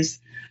activities.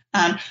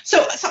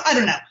 So I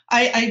don't know.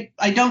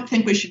 I don't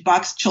think we should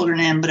box children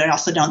in, but I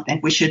also don't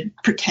think we should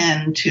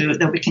pretend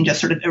that we can just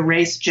sort of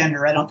erase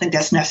gender. I don't think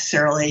that's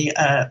necessarily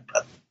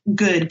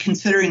good,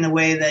 considering the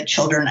way that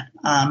children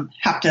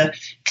have to,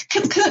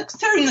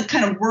 considering the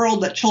kind of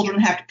world that children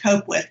have to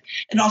cope with,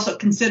 and also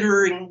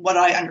considering what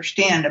I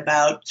understand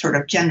about sort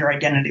of gender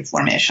identity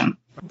formation.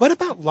 What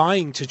about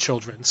lying to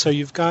children? So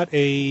you've got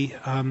a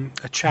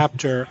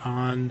chapter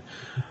on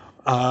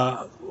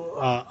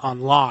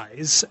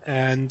lies,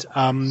 and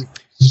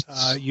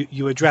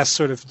you address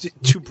sort of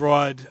two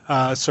broad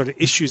sort of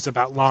issues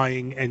about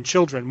lying and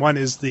children. One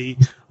is the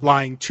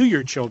lying to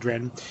your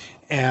children,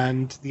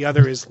 and the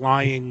other is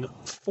lying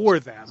for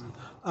them.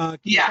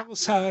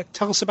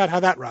 Tell us about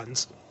how that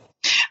runs.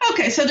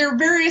 Okay, so there are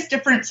various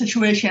different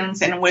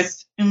situations in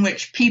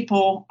which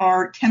people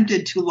are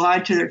tempted to lie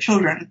to their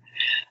children.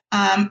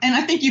 And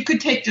I think you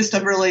could take just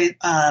a really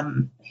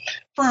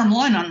firm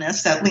line on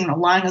this, that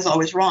lying is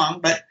always wrong,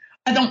 but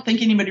I don't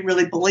think anybody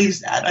really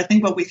believes that. I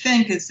think what we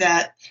think is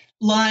that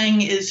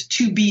lying is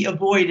to be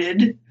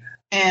avoided,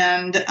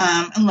 and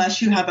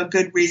unless you have a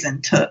good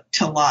reason to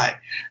lie.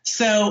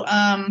 So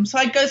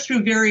I go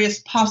through various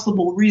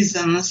possible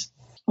reasons.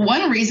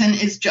 One reason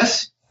is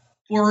just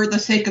for the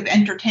sake of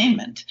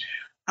entertainment.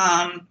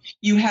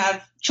 You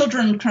have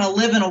children kind of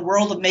live in a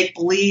world of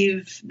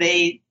make-believe.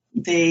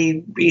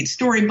 They read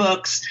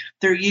storybooks.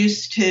 They're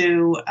used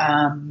to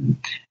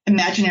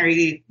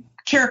imaginary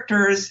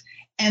characters,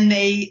 and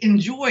they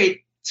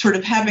enjoy sort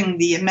of having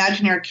the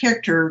imaginary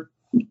character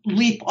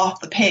leap off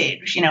the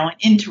page,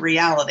 into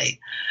reality.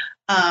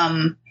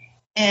 And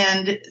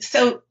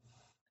so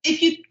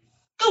if you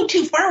go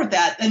too far with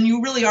that, then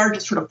you really are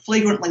just sort of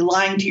flagrantly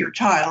lying to your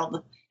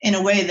child in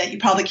a way that you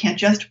probably can't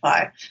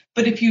justify.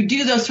 But if you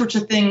do those sorts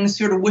of things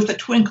sort of with a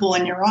twinkle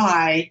in your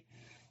eye,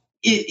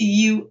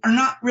 you are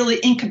not really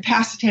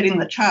incapacitating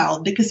the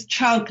child, because the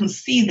child can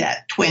see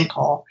that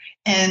twinkle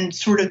and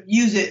sort of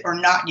use it or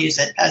not use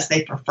it as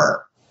they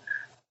prefer.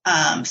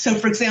 So,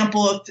 for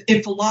example,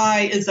 if a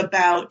lie is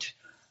about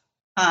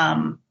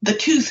the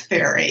tooth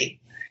fairy,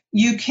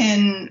 you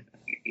can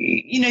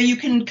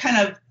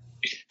kind of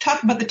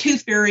talk about the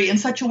tooth fairy in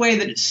such a way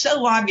that it's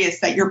so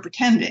obvious that you're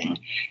pretending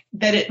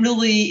that it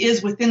really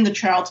is within the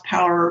child's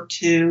power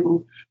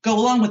to go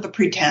along with the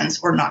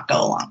pretense or not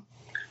go along.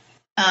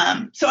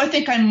 So I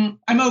think I'm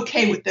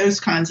okay with those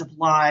kinds of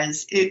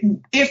lies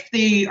if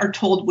they are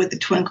told with a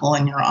twinkle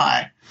in your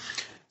eye.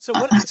 So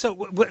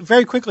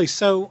very quickly.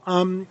 So,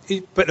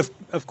 but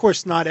of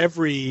course, not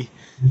every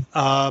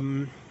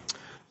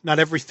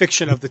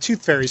fiction of the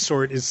tooth fairy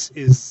sort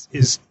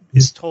is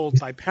told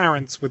by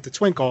parents with the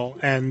twinkle.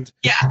 And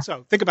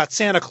so think about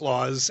Santa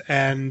Claus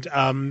and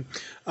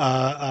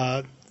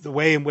the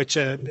way in which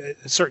a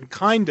certain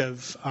kind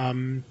of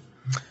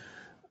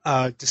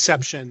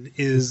deception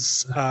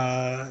is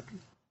a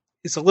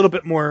little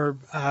bit more,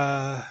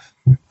 I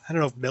don't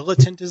know if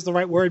militant is the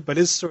right word, but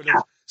is sort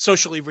of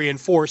socially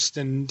reinforced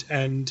and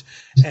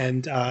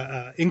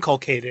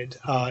inculcated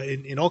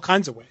in all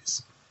kinds of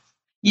ways.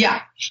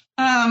 Yeah.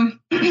 I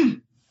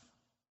mean,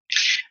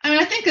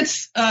 I think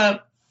it's,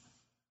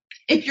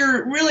 if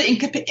you're really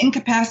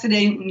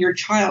incapacitating your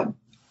child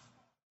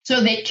so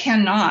they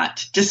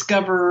cannot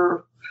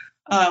discover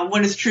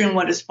what is true and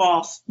what is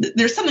false,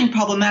 there's something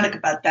problematic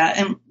about that.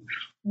 And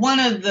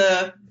one of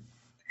the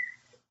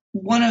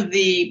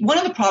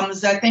problems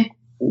is, I think,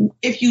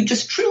 if you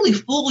just truly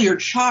fool your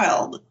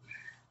child,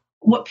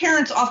 what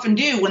parents often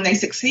do when they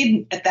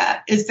succeed at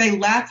that is they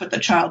laugh at the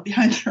child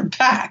behind their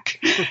back,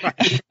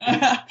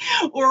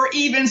 or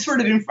even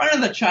sort of in front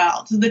of the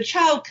child. So the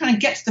child kind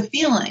of gets the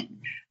feeling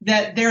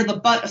that they're the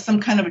butt of some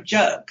kind of a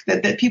joke,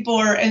 that people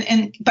are,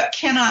 but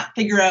cannot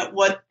figure out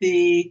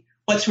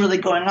what's really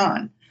going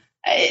on.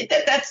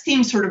 That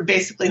seems sort of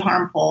basically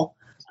harmful.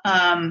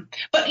 But,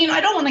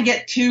 I don't want to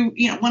get too,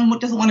 one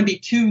doesn't want to be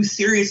too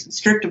serious and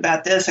strict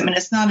about this. I mean,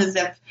 it's not as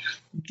if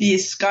the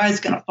sky's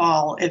going to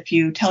fall if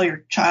you tell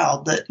your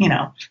child that,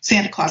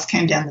 Santa Claus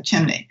came down the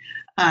chimney.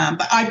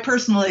 But I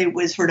personally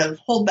would sort of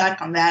hold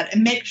back on that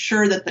and make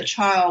sure that the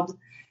child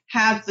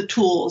has the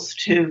tools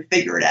to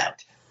figure it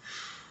out.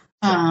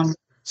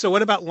 So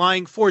what about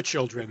lying for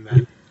children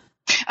then?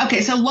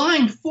 Okay, so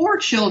lying for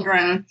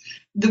children,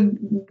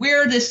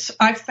 where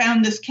I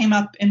found this came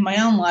up in my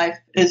own life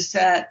is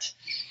that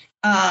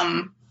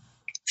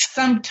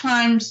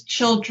sometimes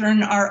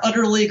children are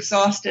utterly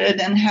exhausted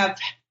and have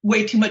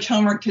way too much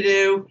homework to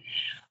do.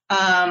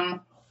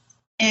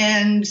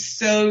 And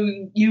so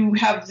you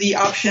have the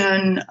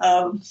option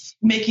of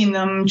making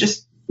them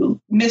just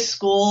miss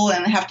school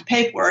and have to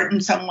pay for it in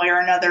some way or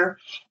another,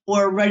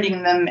 or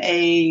writing them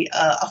a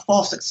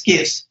false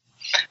excuse.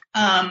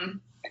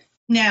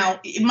 Now,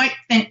 it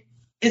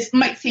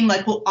might seem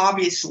like, well,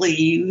 obviously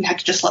you have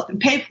to just let them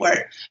pay for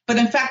it. But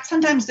in fact,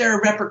 sometimes there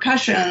are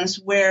repercussions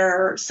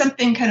where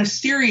something kind of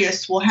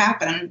serious will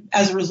happen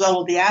as a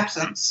result of the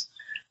absence.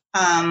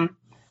 And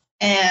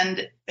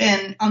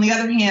on the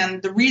other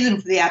hand, the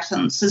reason for the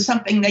absence is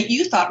something that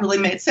you thought really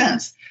made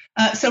sense.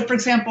 So, for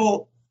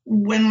example,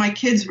 when my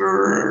kids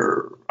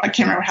were, I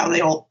can't remember how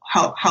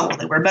old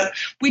they were, but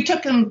we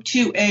took them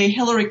to a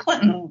Hillary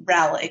Clinton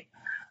rally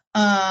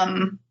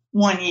 1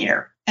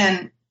 year,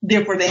 and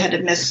therefore they had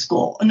to miss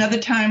school. Another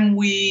time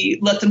we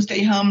let them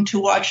stay home to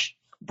watch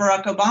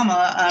Barack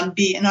Obama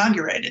be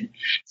inaugurated.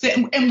 So,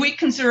 and we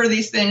consider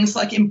these things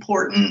like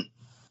important,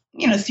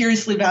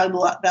 seriously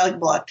valuable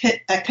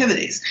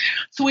activities.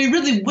 So we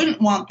really wouldn't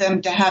want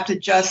them to have to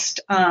just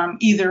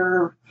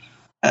either,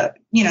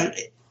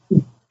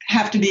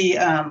 have to be.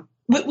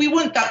 We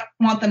wouldn't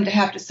want them to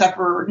have to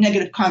suffer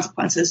negative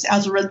consequences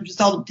as a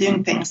result of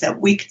doing things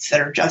that we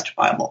consider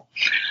justifiable.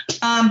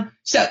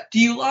 So, do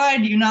you lie?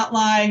 Do you not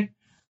lie?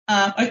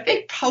 I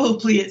think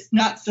probably it's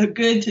not so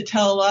good to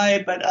tell a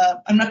lie, but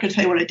I'm not going to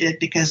tell you what I did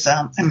because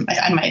I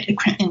might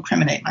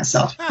incriminate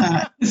myself.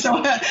 I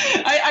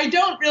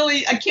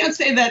can't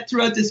say that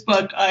throughout this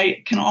book.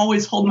 I can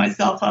always hold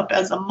myself up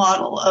as a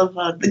model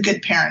of the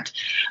good parent.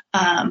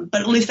 But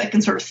at least I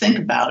can sort of think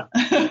about,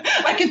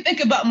 I can think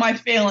about my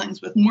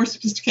failings with more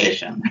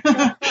sophistication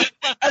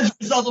as a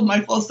result of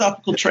my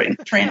philosophical training.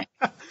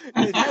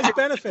 It has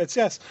benefits,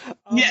 yes.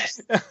 Yes.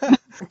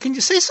 Can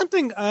you say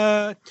something?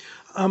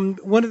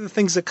 One of the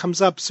things that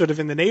comes up sort of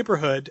in the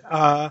neighborhood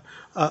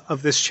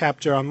of this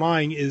chapter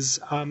online is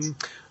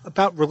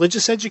about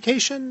religious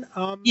education.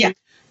 Yeah.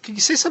 Can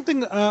you say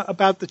something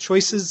about the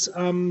choices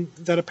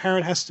that a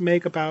parent has to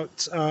make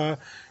about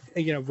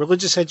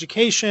religious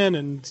education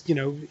and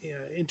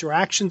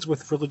interactions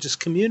with religious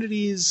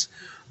communities?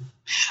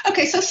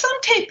 Okay, so some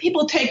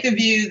people take the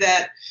view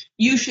that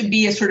you should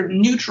be a sort of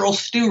neutral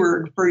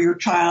steward for your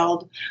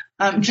child,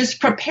 just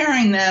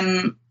preparing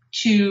them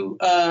to,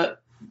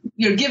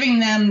 giving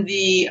them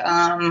the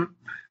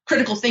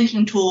critical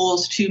thinking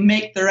tools to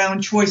make their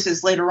own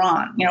choices later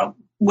on,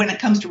 when it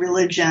comes to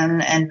religion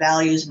and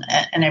values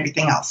and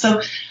everything else.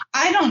 So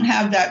I don't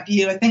have that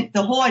view. I think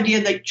the whole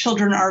idea that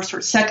children are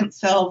sort of second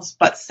selves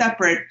but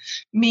separate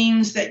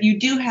means that you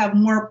do have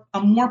more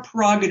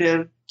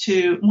prerogatives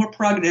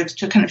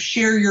to kind of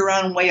share your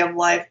own way of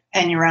life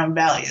and your own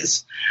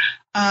values.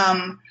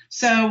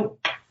 So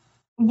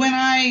when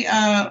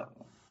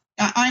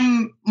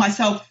I'm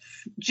myself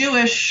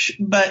Jewish,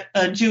 but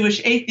a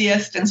Jewish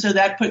atheist, and so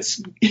that's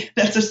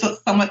a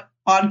somewhat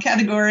odd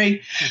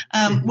category.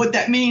 What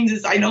that means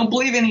is I don't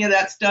believe any of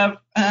that stuff,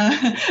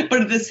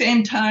 but at the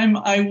same time,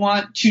 I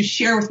want to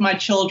share with my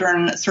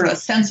children sort of a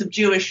sense of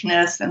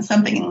Jewishness and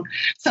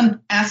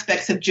some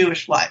aspects of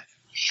Jewish life.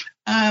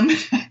 I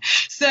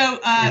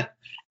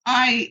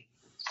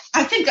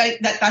think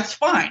that's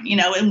fine,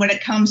 and when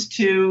it comes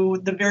to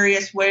the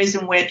various ways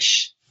in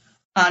which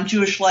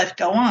Jewish life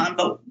go on.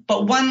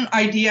 But one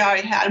idea I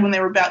had when they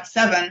were about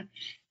 7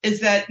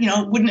 is that,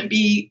 wouldn't it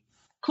be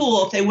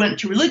cool if they went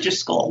to religious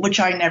school, which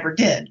I never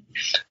did.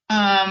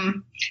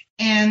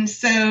 And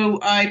so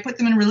I put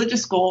them in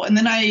religious school, and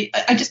then I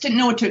just didn't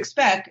know what to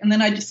expect. And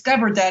then I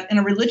discovered that in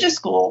a religious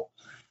school,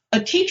 a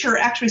teacher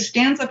actually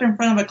stands up in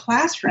front of a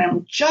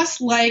classroom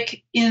just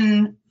like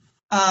in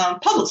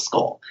public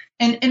school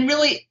and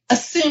really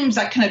assumes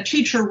that kind of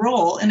teacher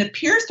role and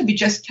appears to be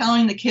just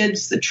telling the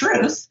kids the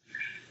truth.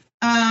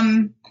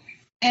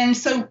 And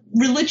so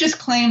religious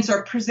claims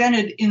are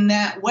presented in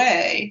that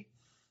way,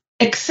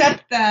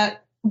 except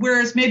that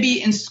whereas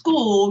maybe in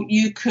school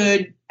you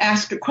could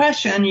ask a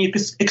question, you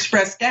could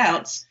express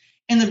doubts,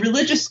 in the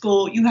religious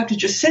school you have to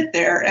just sit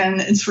there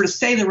and sort of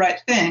say the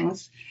right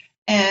things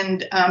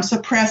and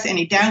suppress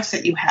any doubts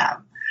that you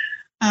have.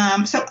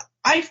 So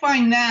I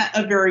find that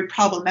a very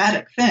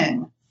problematic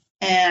thing.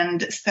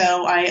 And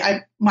so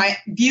my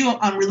view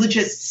on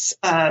religious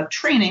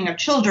training of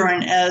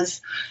children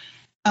is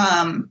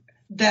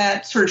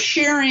that sort of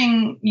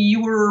sharing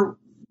your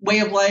way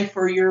of life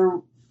or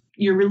your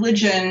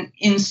religion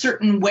in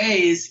certain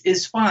ways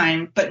is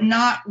fine, but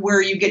not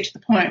where you get to the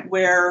point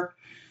where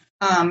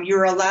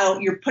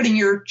you're putting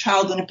your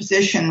child in a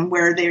position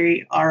where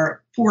they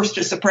are forced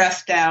to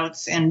suppress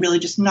doubts and really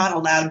just not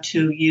allowed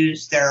to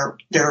use their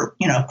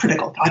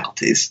critical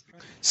faculties.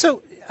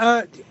 So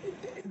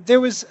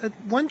there was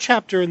one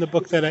chapter in the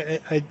book that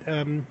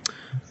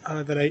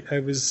I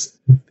was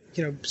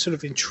sort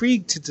of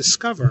intrigued to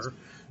discover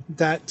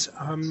that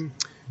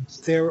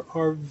there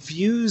are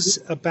views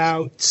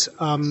about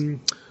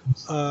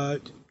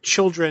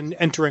children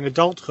entering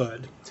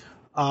adulthood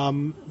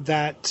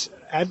that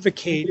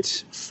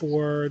advocate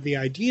for the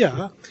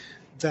idea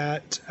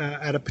that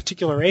at a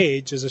particular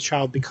age, as a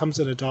child becomes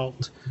an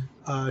adult,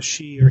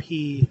 she or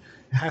he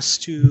has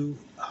to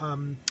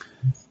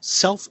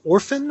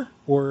self-orphan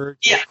or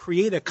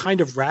create a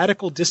kind of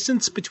radical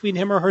distance between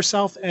him or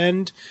herself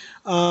and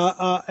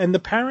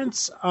the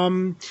parents.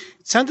 It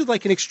sounded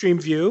like an extreme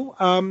view.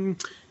 Can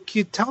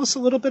you tell us a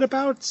little bit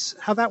about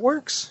how that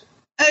works?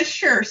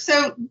 Sure.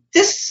 So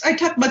I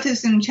talked about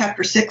this in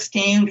chapter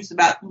 16, just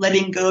about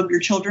letting go of your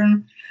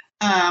children.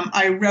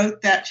 I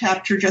wrote that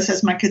chapter just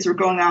as my kids were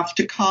going off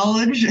to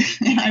college,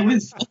 and I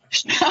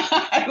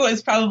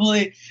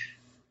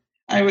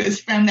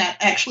found that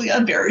actually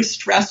a very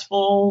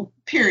stressful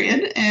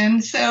period.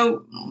 And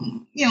so,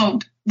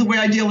 the way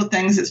I deal with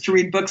things is to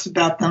read books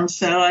about them.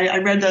 So I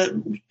read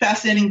a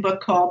fascinating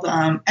book called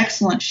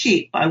Excellent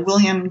Sheep by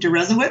William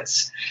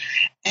Deresiewicz.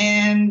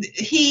 And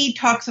he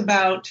talks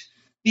about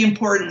the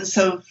importance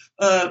of,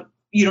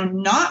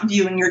 not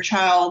viewing your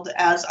child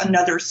as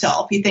another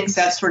self. He thinks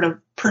that's sort of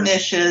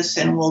pernicious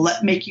and will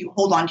make you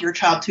hold on to your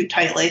child too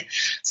tightly.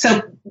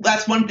 So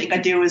that's one thing I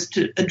do, is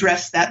to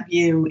address that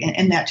view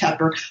in that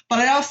chapter. But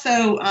I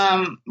also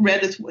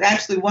read this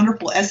actually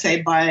wonderful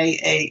essay by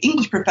an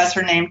English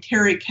professor named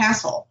Terry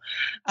Castle,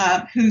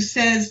 who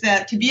says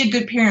that to be a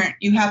good parent,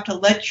 you have to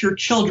let your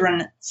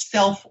children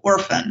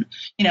self-orphan,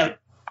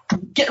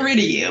 get rid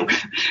of you,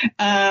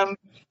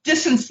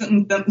 distance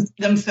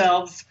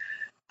themselves.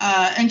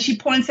 And she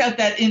points out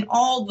that in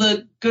all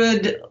the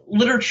good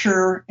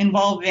literature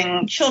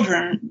involving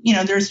children,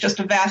 there's just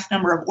a vast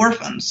number of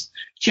orphans.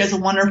 She has a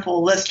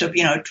wonderful list of,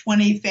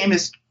 20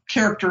 famous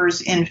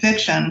characters in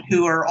fiction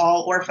who are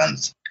all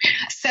orphans.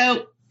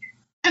 So,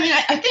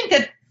 I think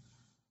that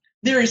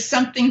there is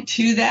something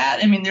to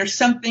that. There's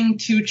something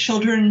to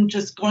children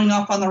just going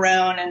off on their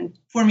own and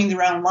forming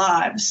their own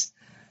lives.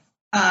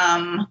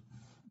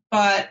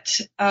 But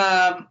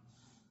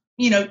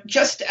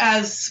just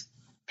as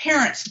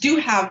parents do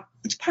have,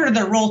 it's part of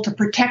their role to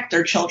protect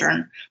their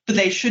children, but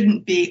they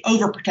shouldn't be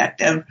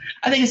overprotective.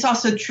 I think it's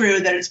also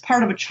true that it's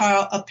part of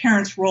a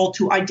parent's role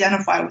to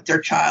identify with their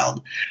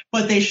child,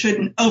 but they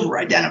shouldn't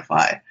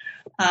over-identify.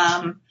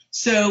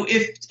 So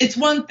if it's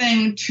one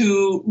thing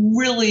to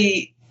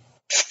really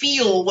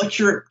feel what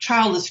your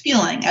child is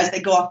feeling as they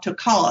go off to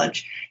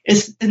college,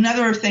 it's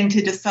another thing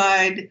to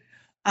decide,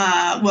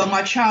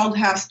 my child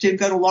has to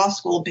go to law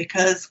school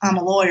because I'm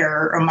a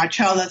lawyer, or my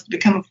child has to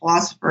become a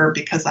philosopher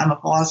because I'm a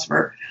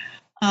philosopher.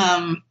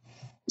 A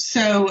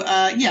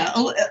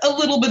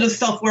little bit of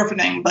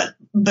self-orphaning, but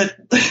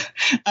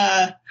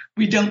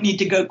we don't need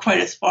to go quite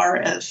as far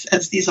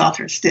as these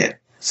authors do.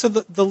 So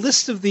the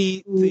list of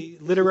the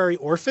literary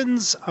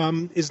orphans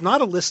is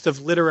not a list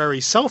of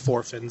literary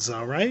self-orphans,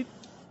 though, right?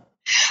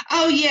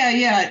 Oh,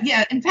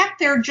 yeah. In fact,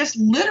 they're just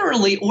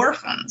literally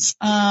orphans.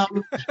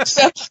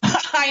 So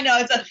I know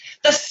it's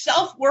the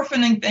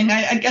self-orphaning thing.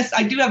 I guess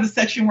I do have a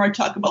section where I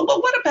talk about,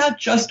 well, what about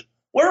just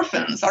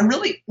orphans? Are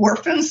really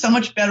orphans so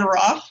much better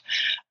off?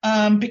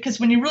 Because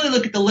when you really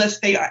look at the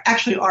list, they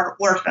actually are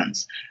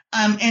orphans.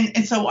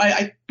 And so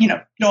I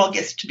it all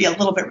gets to be a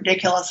little bit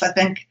ridiculous. I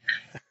think,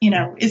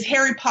 is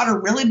Harry Potter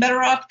really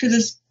better off because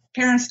his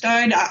parents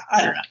died?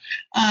 I don't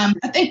know.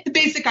 I think the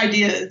basic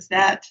idea is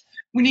that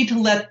we need to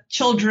let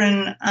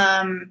children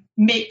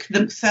make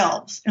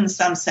themselves in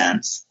some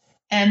sense.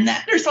 And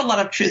that there's a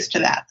lot of truth to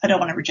that. I don't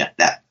want to reject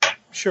that.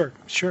 Sure.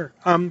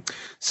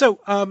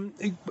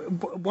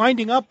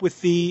 Winding up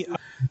with the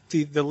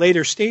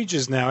later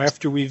stages now,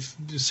 after we've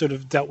sort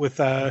of dealt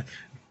with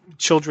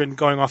children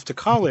going off to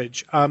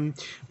college,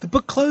 the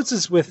book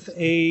closes with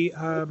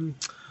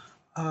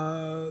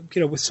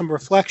with some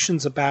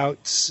reflections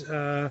about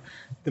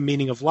the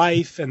meaning of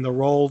life and the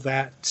role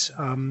that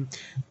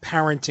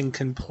parenting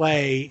can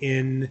play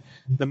in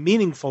the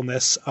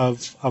meaningfulness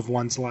of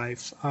one's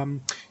life.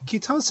 Can you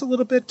tell us a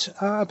little bit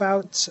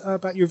about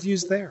your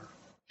views there?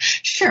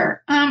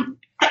 Sure. Something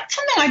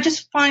I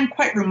just find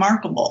quite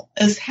remarkable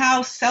is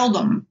how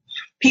seldom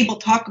people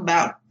talk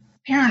about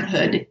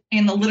parenthood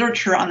in the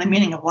literature on the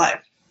meaning of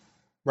life.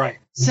 Right.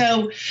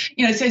 So,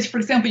 it says, for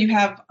example, you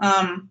have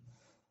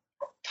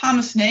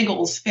Thomas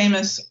Nagel's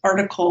famous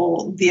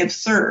article, The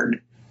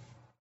Absurd,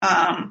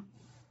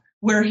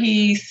 where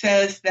he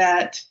says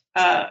that,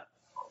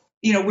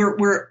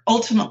 we're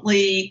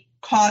ultimately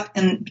caught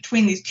in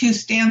between these two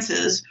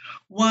stances,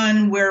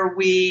 one where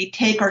we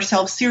take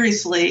ourselves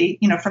seriously,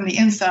 from the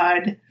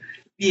inside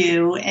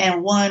view,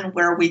 and one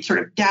where we sort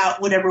of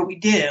doubt whatever we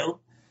do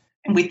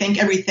and we think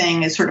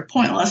everything is sort of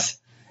pointless.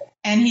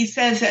 And he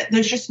says that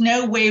there's just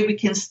no way we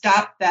can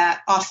stop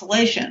that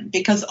oscillation,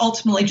 because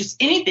ultimately just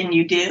anything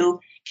you do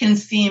can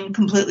seem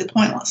completely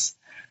pointless.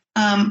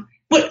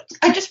 What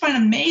I just find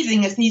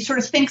amazing is he sort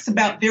of thinks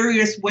about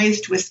various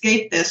ways to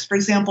escape this. For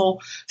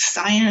example,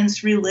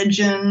 science,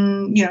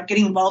 religion,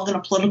 getting involved in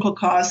a political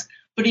cause,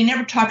 but he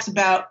never talks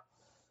about,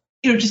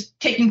 just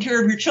taking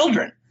care of your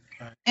children.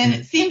 And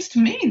it seems to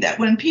me that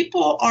when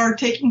people are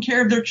taking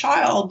care of their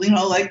child,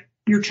 like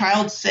your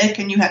child's sick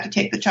and you have to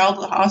take the child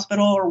to the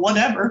hospital or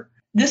whatever,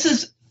 this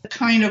is the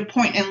kind of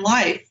point in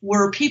life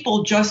where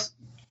people just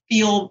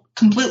feel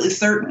completely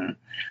certain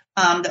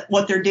that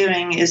what they're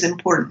doing is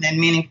important and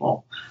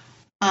meaningful.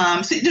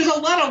 So there's a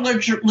lot of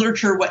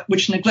literature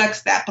which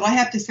neglects that, but I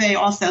have to say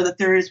also that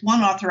there is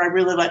one author I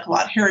really like a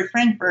lot, Harry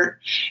Frankfurt,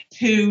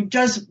 who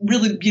does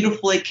really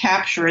beautifully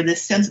capture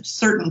this sense of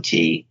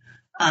certainty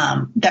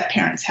that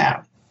parents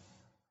have.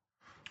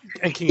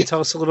 And can you tell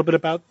us a little bit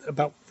about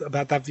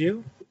that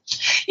view?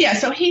 Yeah,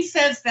 so he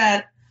says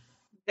that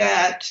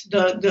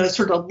the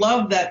sort of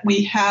love that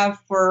we have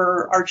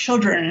for our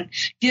children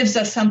gives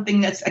us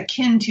something that's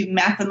akin to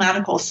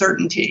mathematical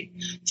certainty.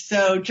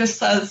 So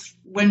just as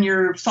when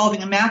you're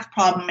solving a math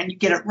problem and you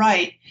get it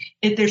right,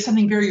 there's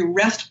something very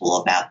restful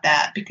about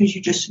that because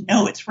you just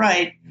know it's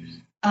right.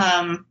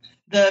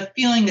 the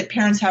feeling that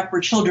parents have for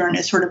children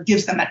is sort of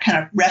gives them that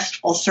kind of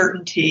restful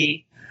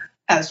certainty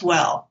as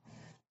well.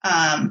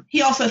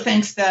 He also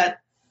thinks that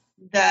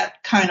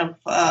kind of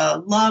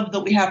love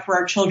that we have for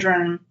our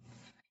children,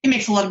 he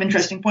makes a lot of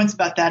interesting points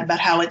about that, about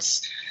how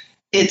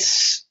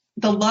it's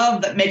the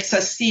love that makes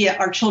us see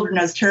our children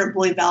as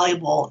terribly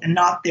valuable and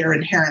not their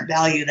inherent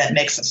value that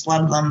makes us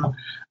love them.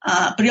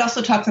 But he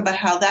also talks about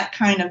how that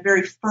kind of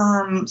very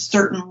firm,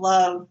 certain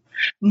love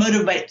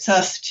motivates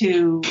us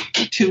to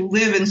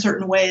live in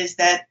certain ways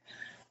that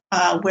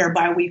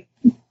whereby we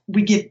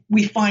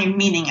find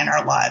meaning in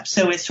our lives.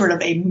 So it's sort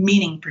of a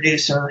meaning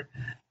producer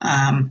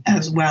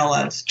as well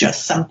as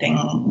just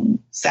something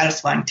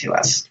satisfying to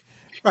us.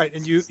 Right,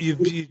 and you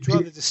draw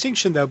the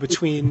distinction though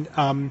between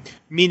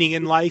meaning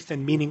in life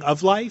and meaning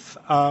of life.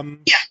 Yeah.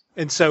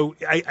 And so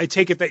I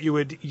take it that you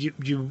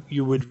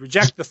would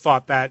reject the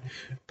thought that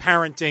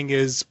parenting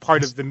is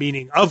part of the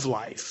meaning of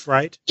life,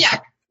 right? Yeah.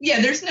 Yeah,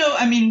 there's no,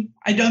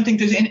 I don't think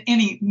there's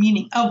any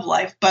meaning of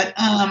life, but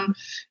I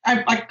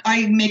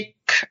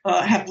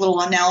have a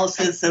little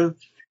analysis of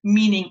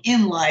meaning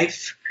in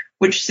life,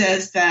 which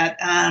says that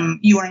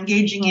you are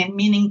engaging in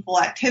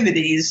meaningful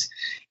activities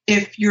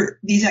if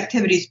these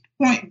activities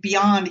point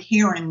beyond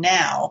here and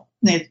now.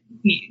 There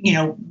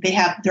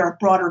are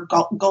broader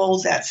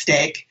goals at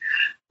stake.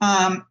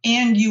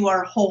 And you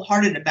are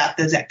wholehearted about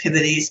those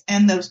activities,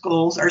 and those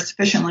goals are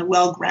sufficiently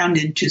well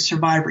grounded to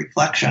survive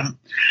reflection.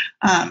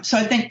 So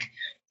I think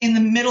in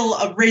the middle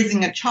of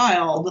raising a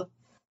child,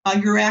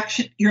 your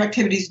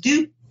activities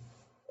do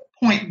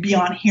point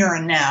beyond here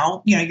and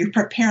now. You're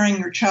preparing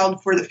your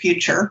child for the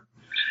future,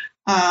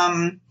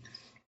 and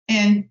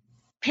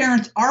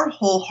parents are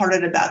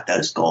wholehearted about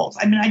those goals.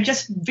 I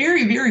just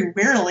very, very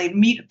rarely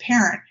meet a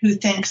parent who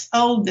thinks,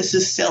 oh, this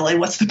is silly.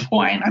 What's the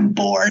point? I'm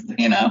bored.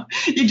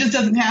 It just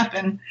doesn't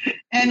happen.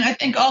 And I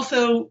think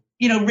also,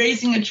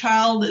 raising a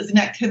child is an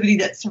activity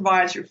that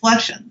survives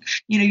reflection.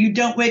 You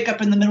don't wake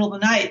up in the middle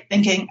of the night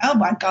thinking, oh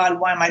my God,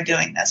 why am I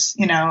doing this?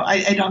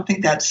 I don't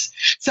think that's,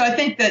 so I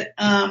think that,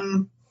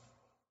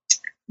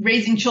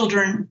 raising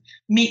children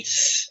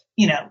meets,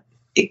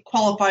 it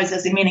qualifies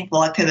as a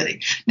meaningful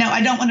activity. Now,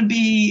 I don't want to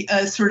be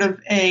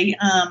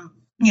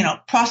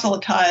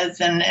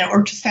proselytize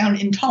or to sound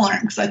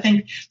intolerant, because I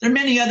think there are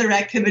many other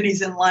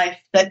activities in life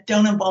that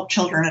don't involve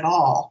children at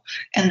all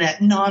and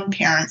that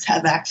non-parents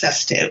have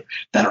access to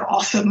that are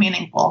also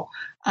meaningful.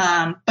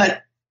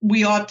 But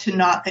we ought to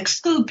not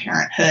exclude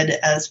parenthood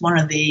as one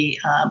of the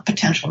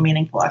potential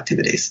meaningful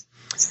activities.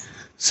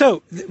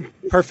 So,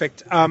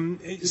 perfect.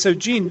 So,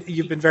 Jean,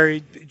 you've been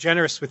very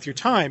generous with your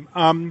time.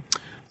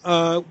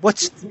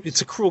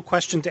 It's a cruel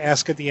question to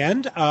ask at the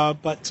end,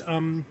 but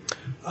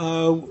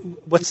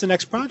what's the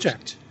next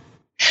project?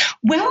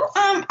 Well,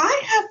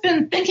 I have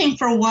been thinking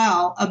for a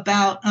while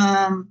about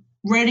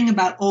writing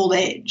about old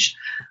age.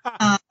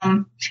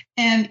 And,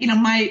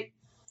 my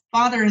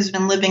father has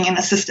been living in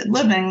assisted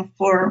living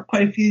for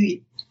quite a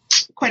few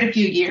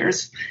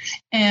years,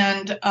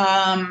 and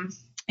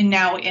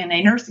now in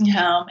a nursing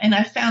home. And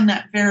I found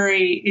that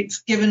it's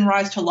given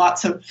rise to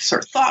lots of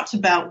sort of thoughts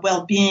about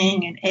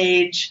well-being and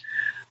age.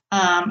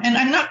 And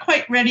I'm not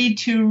quite ready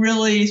to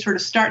really sort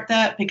of start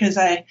that, because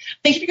I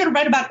think if you're going to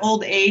write about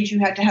old age, you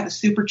have to have a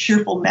super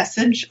cheerful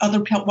message.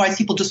 Otherwise,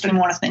 people just don't even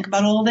want to think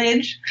about old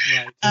age.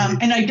 Right.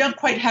 And I don't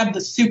quite have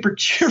the super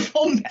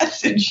cheerful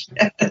message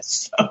yet.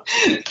 So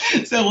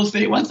we'll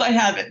see. Once I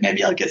have it,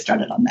 maybe I'll get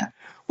started on that.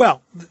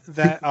 Well,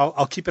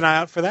 I'll keep an eye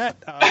out for that.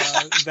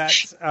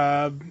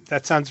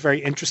 That sounds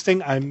very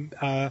interesting.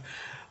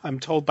 I'm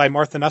told by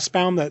Martha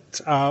Nussbaum that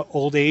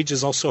old age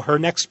is also her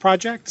next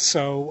project.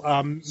 So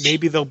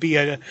maybe there'll be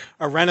a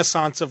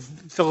renaissance of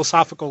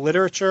philosophical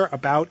literature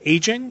about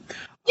aging.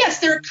 Yes,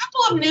 there are a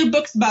couple of new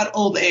books about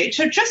old age.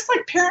 So just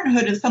like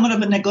parenthood is somewhat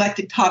of a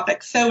neglected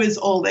topic, so is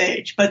old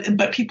age. But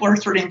people are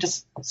starting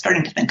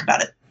to think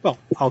about it. Well,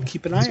 I'll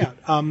keep an eye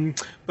out.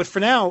 But for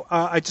now,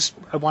 I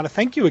want to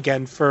thank you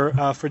again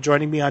for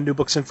joining me on New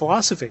Books in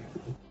Philosophy.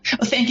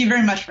 Well, thank you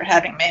very much for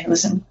having me. It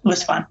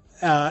was fun.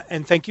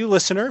 And thank you,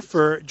 listener,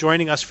 for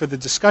joining us for the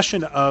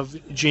discussion of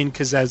Jean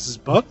Kazez's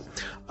book.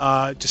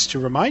 Just to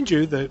remind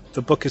you,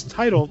 the book is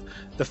titled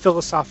The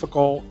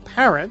Philosophical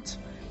Parent,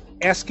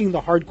 Asking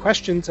the Hard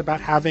Questions About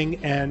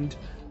Having and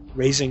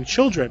Raising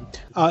Children.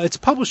 It's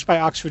published by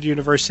Oxford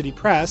University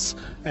Press,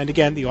 and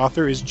again, the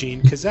author is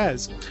Jean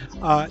Kazez.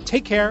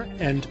 Take care,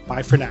 and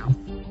bye for now.